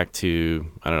going back to,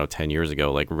 I don't know, 10 years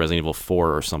ago, like Resident Evil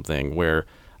 4 or something, where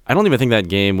I don't even think that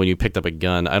game, when you picked up a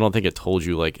gun, I don't think it told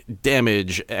you, like,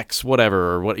 damage X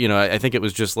whatever, or what, you know, I think it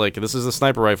was just like, this is a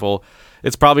sniper rifle.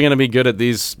 It's probably going to be good at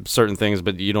these certain things,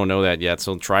 but you don't know that yet,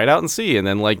 so try it out and see. And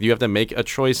then, like, you have to make a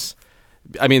choice.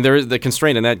 I mean, the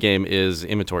constraint in that game is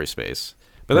inventory space.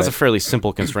 But that's a fairly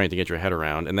simple constraint to get your head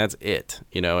around, and that's it,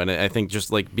 you know. And I think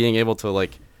just like being able to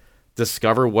like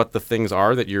discover what the things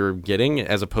are that you're getting,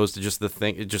 as opposed to just the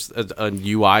thing, just a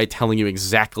UI telling you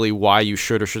exactly why you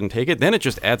should or shouldn't take it, then it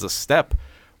just adds a step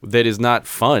that is not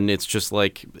fun. It's just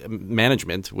like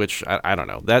management, which I don't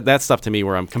know. That stuff to me,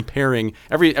 where I'm comparing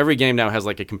every game now has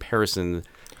like a comparison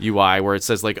UI where it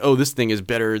says like, oh, this thing is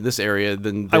better in this area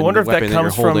than I wonder if the that weapon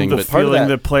comes that you're holding, from the but feeling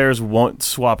that players won't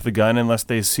swap the gun unless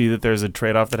they see that there's a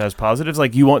trade-off that has positives.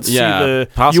 Like, you won't see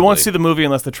you won't see the movie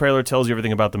unless the trailer tells you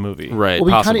everything about the movie. Right,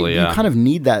 well, possibly, you kind of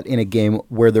need that in a game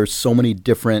where there's so many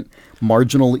different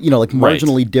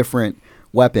marginally different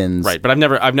weapons. Right, but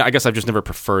I guess I've just never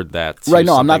preferred that. Right,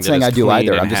 no, I'm not saying I do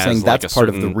either. I'm just saying that's part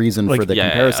of the reason for the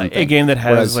comparison thing. A game that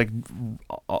has like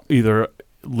either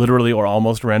literally or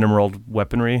almost random world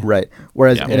weaponry. Right.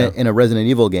 Whereas in a Resident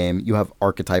Evil game, you have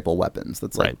archetypal weapons.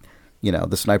 That's like, you know,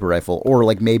 the sniper rifle, or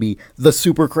like maybe the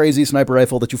super crazy sniper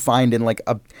rifle that you find in like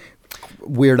a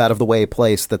weird out of the way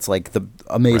place that's like the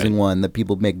amazing one that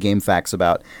people make game facts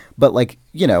about. But like,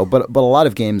 you know, but a lot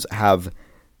of games have,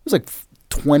 there's like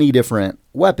 20 different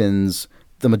weapons,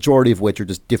 the majority of which are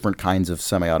just different kinds of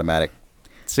semi-automatic.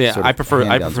 So yeah, I prefer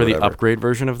the upgrade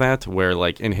version of that, where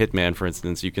like in Hitman, for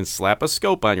instance, you can slap a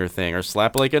scope on your thing or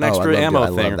slap like an extra ammo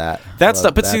thing. I love that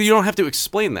stuff. But see, you don't have to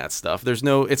explain that stuff.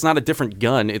 It's not a different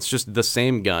gun. It's just the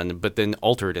same gun, but then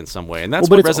altered in some way. And that's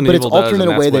what Resident Evil does. But it's altered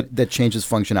in a way that changes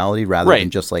functionality rather than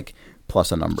just like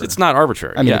plus a number. It's not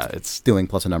arbitrary. I mean, it's doing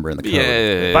plus a number in the code.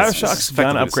 Yeah, BioShock's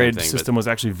gun upgrade system was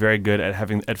actually very good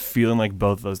at feeling like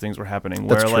both of those things were happening.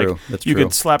 Where like you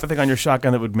could slap a thing on your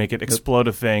shotgun that would make it explode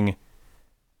a thing,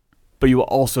 but you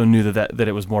also knew that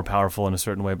it was more powerful in a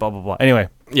certain way, blah, blah, blah. Anyway.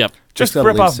 Yep. Just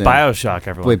rip off soon. BioShock,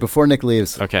 everyone. Wait, before Nick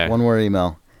leaves, one more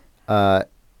email.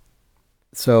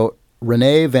 So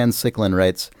Renee Van Sicklin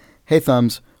writes, "Hey,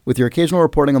 Thumbs, with your occasional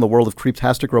reporting on the world of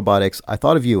creeptastic robotics, I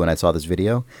thought of you when I saw this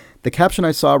video. The caption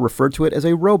I saw referred to it as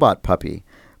a robot puppy,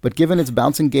 but given its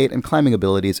bouncing gait and climbing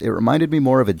abilities, it reminded me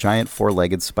more of a giant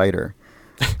four-legged spider.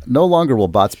 No longer will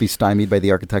bots be stymied by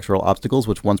the architectural obstacles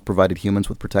which once provided humans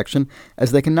with protection,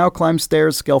 as they can now climb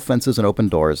stairs, scale fences, and open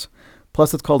doors.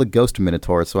 Plus, it's called a ghost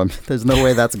minotaur, so there's no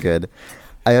way that's good.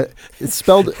 It's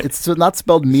not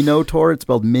spelled Minotaur, it's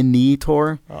spelled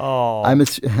Minitor. Oh.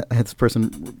 This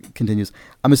person continues,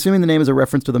 I'm assuming the name is a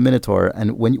reference to the Minotaur,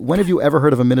 and when have you ever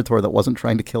heard of a Minotaur that wasn't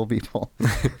trying to kill people?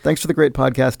 Thanks for the great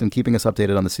podcast and keeping us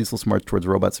updated on the ceaseless march towards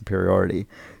robot superiority."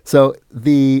 So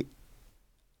the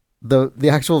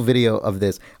actual video of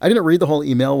this, I didn't read the whole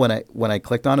email when I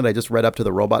clicked on it. I just read up to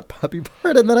the robot puppy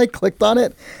part, and then I clicked on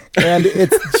it, and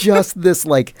it's just this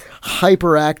like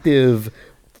hyperactive,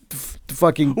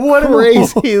 fucking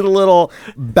crazy little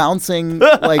bouncing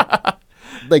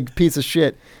like piece of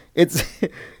shit. It's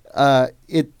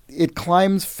it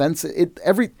climbs fences.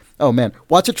 Oh man,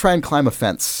 watch it try and climb a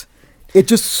fence. It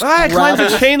just it climbs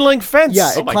a chain link fence.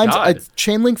 Yeah, it climbs a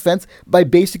chain link fence by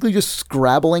basically just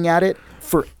scrabbling at it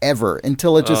forever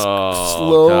until it just Oh,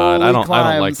 slowly God. I don't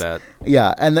climbs. like that.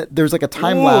 Yeah, and there's like a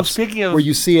time Ooh, lapse speaking of- where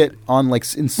you see it on like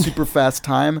in super fast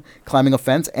time climbing a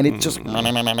fence, and it just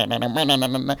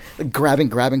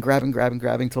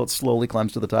grabbing till it slowly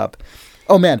climbs to the top.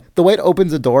 Oh man, the way it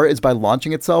opens a door is by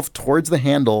launching itself towards the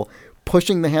handle,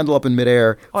 pushing the handle up in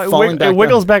midair, falling back. It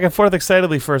wiggles back and forth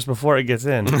excitedly first before it gets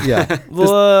in. Down. Yeah,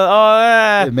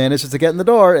 It it manages to get in the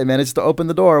door. It manages to open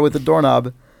the door with the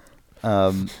doorknob.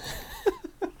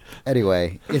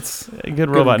 Anyway, it's good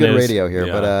robot good news. radio here.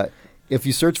 Yeah. But if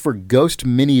you search for Ghost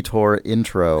Minitor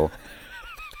intro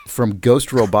from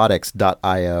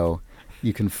ghostrobotics.io,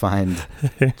 you can find.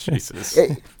 Jesus.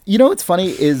 You know what's funny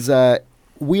is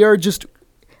we are just.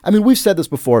 I mean, we've said this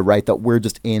before, right? That we're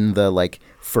just in the like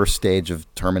first stage of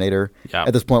Terminator. Yeah.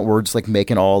 At this point, we're just like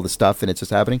making all the stuff, and it's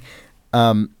just happening.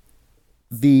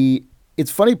 It's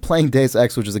funny playing Deus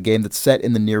Ex, which is a game that's set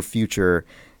in the near future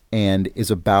and is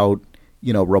about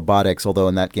robotics. Although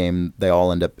in that game they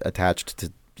all end up attached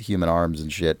to human arms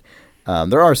and shit.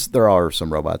 There are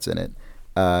some robots in it,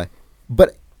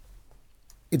 but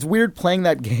it's weird playing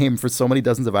that game for so many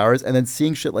dozens of hours and then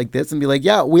seeing shit like this and be like,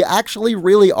 yeah, we actually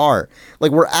really are.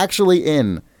 Like, we're actually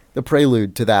in the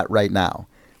prelude to that right now.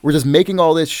 We're just making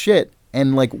all this shit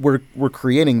and like we're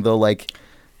creating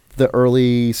the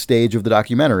early stage of the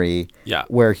documentary, Yeah.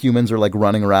 where humans are like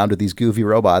running around with these goofy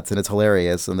robots and it's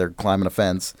hilarious and they're climbing a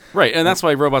fence. Right, and that's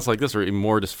why robots like this are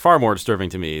far more disturbing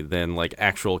to me than like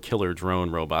actual killer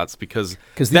drone robots because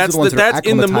these are the ones that are that's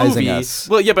in the acclimatizing movie. us.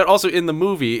 Well, yeah, but also in the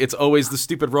movie, it's always the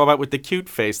stupid robot with the cute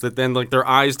face that then like their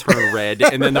eyes turn red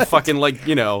and then the fucking they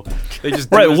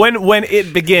just do Right, this- when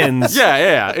it begins.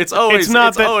 yeah. It's always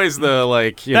that-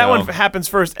 the That one happens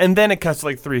first, and then it cuts to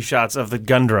like 3 shots of the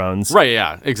gun drones. Right,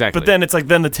 yeah, exactly. But then it's like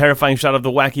the terrifying shot of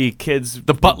the wacky kids.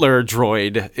 the butler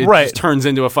droid, it Right. just turns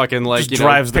into a fucking Just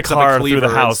drives the picks up car a through the cleaver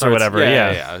and house or starts- whatever,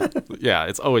 Yeah. Yeah,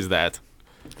 it's always that.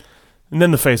 And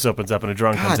then the face opens up and a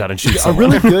drone comes out and shoots a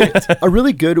someone.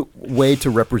 really good way to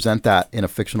represent that in a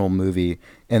fictional movie,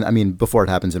 and I mean before it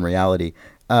happens in reality,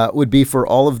 would be for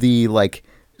all of the like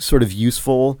sort of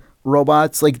useful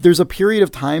robots. Like there's a period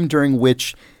of time during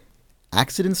which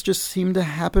accidents just seem to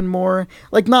happen more,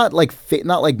 like not like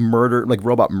murder, like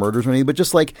robot murders or anything, but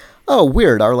just like, oh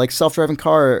weird, our like self-driving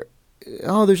car,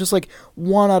 oh there's just like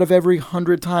 1 out of every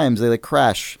 100 times they like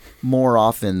crash more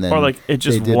often than Or like it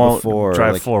just they did won't before.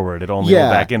 drive Like, forward. It only will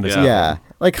back into something. yeah.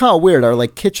 Like, how weird. Our,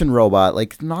 like, kitchen robot,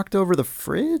 like, knocked over the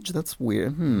fridge? That's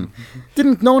weird.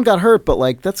 No one got hurt, but,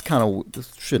 like, that's kind of,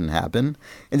 this shouldn't happen.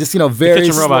 And just, very The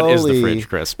kitchen robot is the slowly- fridge,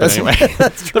 Chris. But anyway,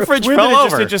 that's the fridge Weird fell that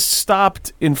over. it just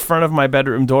stopped in front of my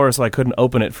bedroom door, so I couldn't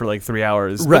open it for like 3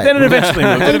 hours. Right. But then it eventually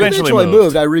moved. It eventually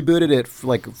moved. I rebooted it,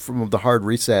 from the hard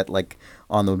reset, like,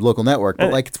 on the local network.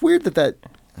 But, like, it's weird that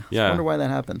I Yeah. wonder why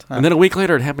that happened. Huh? And then a week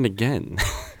later, it happened again.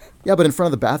 Yeah, but in front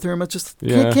of the bathroom, it just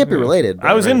Yeah. can't be related.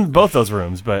 I was in both those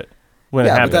rooms, but when it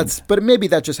Yeah, happened. but maybe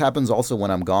that just happens also when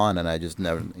I'm gone, and I just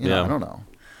never, Yeah. I don't know.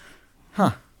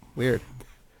 Huh? Weird.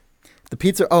 The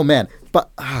pizza. Oh man, but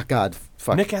God,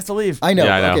 fuck. Nick has to leave. I know.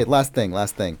 Yeah, I know. Okay, last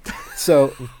thing.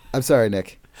 So, I'm sorry,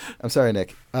 Nick.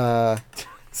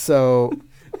 So,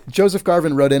 Joseph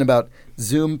Garvin wrote in about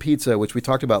Zoom Pizza, which we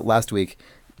talked about last week.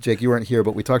 Jake, you weren't here,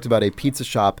 but we talked about a pizza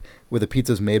shop where the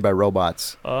pizza's made by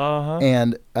robots. Uh-huh.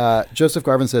 And Joseph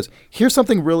Garvin says, here's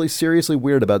something really seriously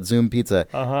weird about Zoom Pizza.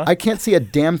 I can't see a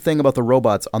damn thing about the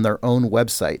robots on their own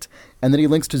website. And then he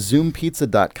links to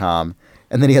zoompizza.com.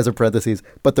 And then he has a parentheses,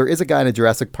 but there is a guy in a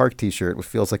Jurassic Park t-shirt, which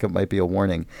feels like it might be a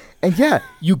warning. And yeah,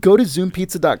 you go to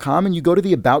zoompizza.com and you go to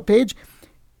the About page.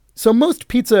 So most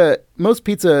pizza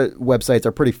websites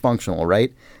are pretty functional,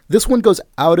 right? This one goes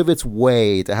out of its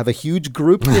way to have a huge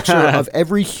group picture of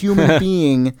every human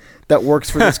being that works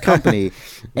for this company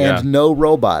and Yeah. no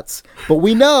robots. But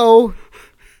we know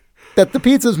that the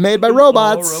pizza's made by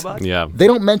robots. Yeah. They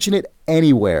don't mention it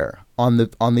anywhere on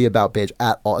the About page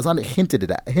at all. It's not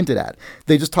hinted at.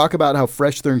 They just talk about how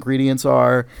fresh their ingredients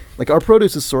are. Like, our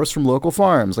produce is sourced from local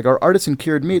farms. Like, our artisan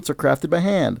cured meats are crafted by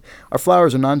hand. Our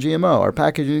flours are non-GMO. Our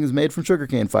packaging is made from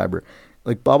sugarcane fiber.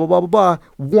 Like, blah, blah, blah, blah, blah.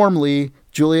 Warmly,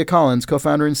 Julia Collins,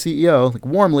 co-founder and CEO, like,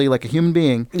 warmly, like a human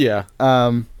being. Yeah.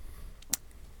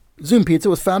 Zoom Pizza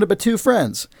was founded by 2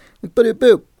 friends. Like, boop,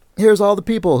 boop. Here's all the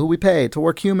people who we pay to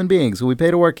work, human beings who we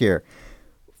pay to work here.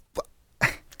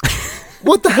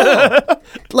 What the hell?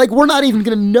 Like, we're not even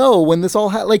going to know when this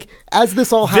all as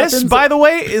this all happens. This, by the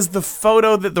way, is the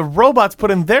photo that the robots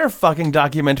put in their fucking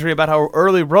documentary about how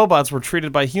early robots were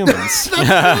treated by humans.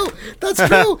 That's true. That's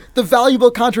true. The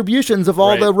valuable contributions of all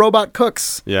Right. the robot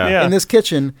cooks Yeah. in this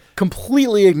kitchen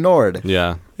completely ignored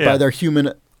Yeah. by their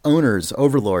human owners,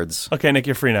 overlords. Okay, Nick,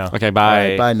 you're free now. Okay, All bye.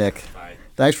 right, bye, Nick.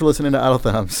 Thanks for listening to Idle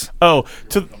Thumbs. Oh,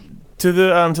 to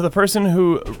the person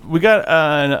who we got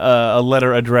a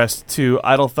letter addressed to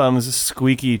Idle Thumbs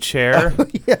squeaky chair,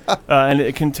 and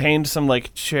it contained some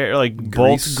like chair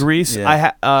bolt grease.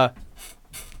 Yeah.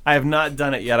 I have not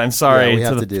done it yet. I'm sorry we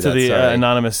have to to do the that. Sorry.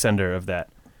 anonymous sender of that.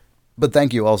 But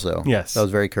thank you also. Yes. That was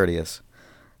very courteous.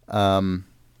 All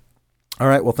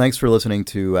right. Well, thanks for listening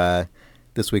to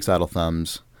this week's Idle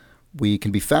Thumbs. We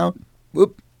can be found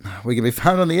on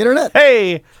the internet.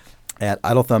 Hey! At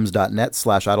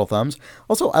idlethumbs.net/idlethumbs.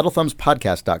 Also,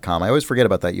 idlethumbspodcast.com. I always forget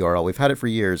about that URL. We've had it for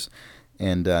years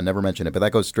and never mention it, but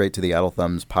that goes straight to the Idle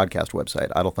Thumbs podcast website,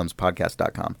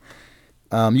 idlethumbspodcast.com.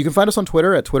 You can find us on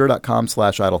Twitter at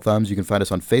twitter.com/idlethumbs. You can find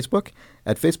us on Facebook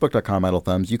at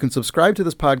facebook.com/idlethumbs. You can subscribe to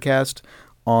this podcast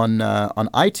on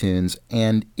iTunes,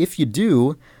 and if you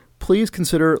do, please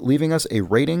consider leaving us a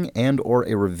rating and or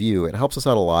a review. It helps us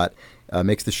out a lot.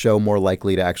 Makes the show more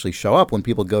likely to actually show up when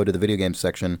people go to the video games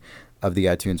section of the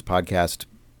iTunes podcast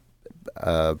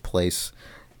place.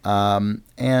 We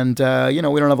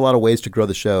don't have a lot of ways to grow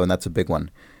the show, and that's a big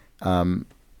one.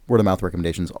 Word of mouth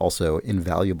recommendations also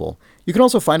invaluable. You can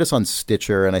also find us on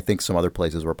Stitcher and I think some other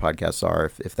places where podcasts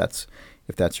are if that's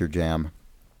your jam.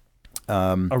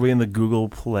 Are we in the Google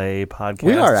Play podcast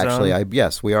We are zone? actually.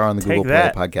 Yes, we are on the Take Google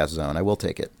that. Play podcast zone. I will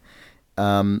take it.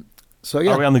 Yeah.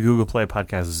 Are we on the Google Play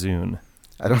podcast Zune?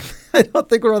 I don't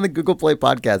think we're on the Google Play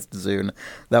podcast soon.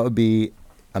 That would be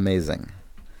amazing.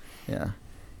 Yeah.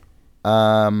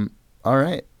 All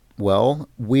right. Well,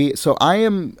 I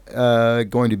am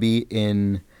going to be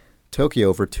in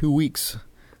Tokyo for 2 weeks,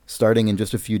 starting in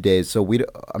just a few days. So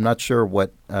I'm not sure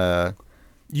what.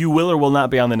 You will or will not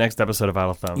be on the next episode of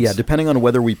Idle Thumbs. Yeah, depending on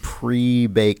whether we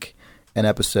pre-bake an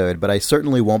episode, but I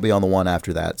certainly won't be on the one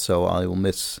after that. So I will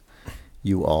miss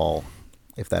you all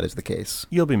if that is the case.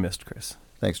 You'll be missed, Chris.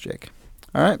 Thanks, Jake.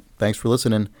 All right. Thanks for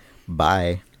listening.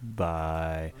 Bye.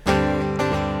 Bye.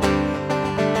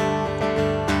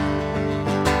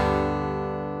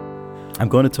 I'm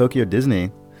going to Tokyo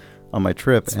Disney on my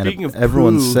trip, Speaking and of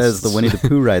everyone poos. says the Winnie the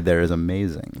Pooh ride there is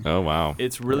amazing. Oh, wow.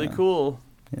 It's really cool.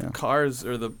 Yeah. Cars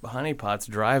or the honeypots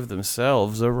drive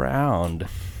themselves around.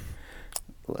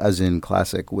 As in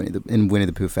classic Winnie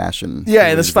the Pooh fashion. Yeah,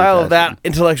 in Winnie the Pooh style of fashion. that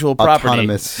intellectual property.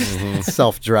 Autonomous,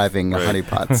 self-driving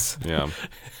honeypots. Yeah.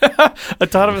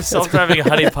 Autonomous self-driving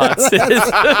honeypots is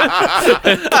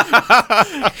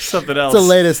something else. It's the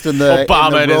latest in the Obama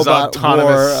in the and his robot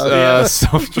autonomous war of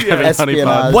self-driving espionage.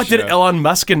 honeypot. What did Elon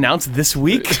Musk announce this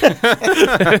week?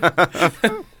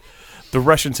 The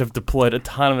Russians have deployed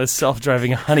autonomous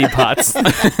self-driving honeypots.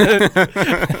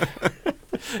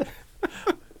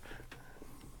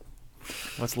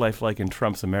 What's life like in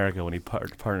Trump's America when he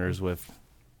partners with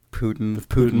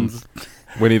Putin's.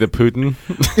 Winnie the Putin?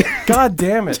 God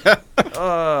damn it.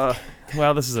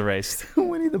 Well, this is erased.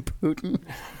 Winnie the Putin.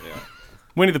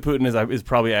 Winnie the Putin is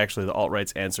probably actually the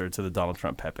alt-right's answer to the Donald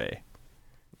Trump Pepe.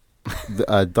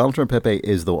 Donald Trump Pepe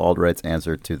is the alt-right's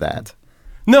answer to that.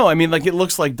 No, I mean, like, it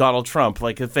looks like Donald Trump.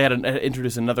 Like, if they had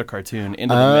introduced another cartoon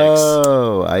into the mix.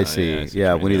 Oh, I see. yeah, I see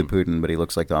Yeah, what you Winnie the mean. Putin, but he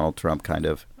looks like Donald Trump, kind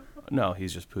of. No,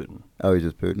 he's just Putin. Oh, he's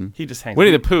just Putin? He just hangs. Winnie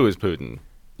the Pooh is Putin.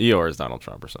 Eeyore is Donald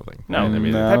Trump or something. No, I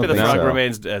mean, No. I Pepe the don't think Frog so.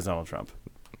 remains as Donald Trump.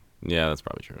 yeah, that's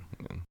probably true. Yeah.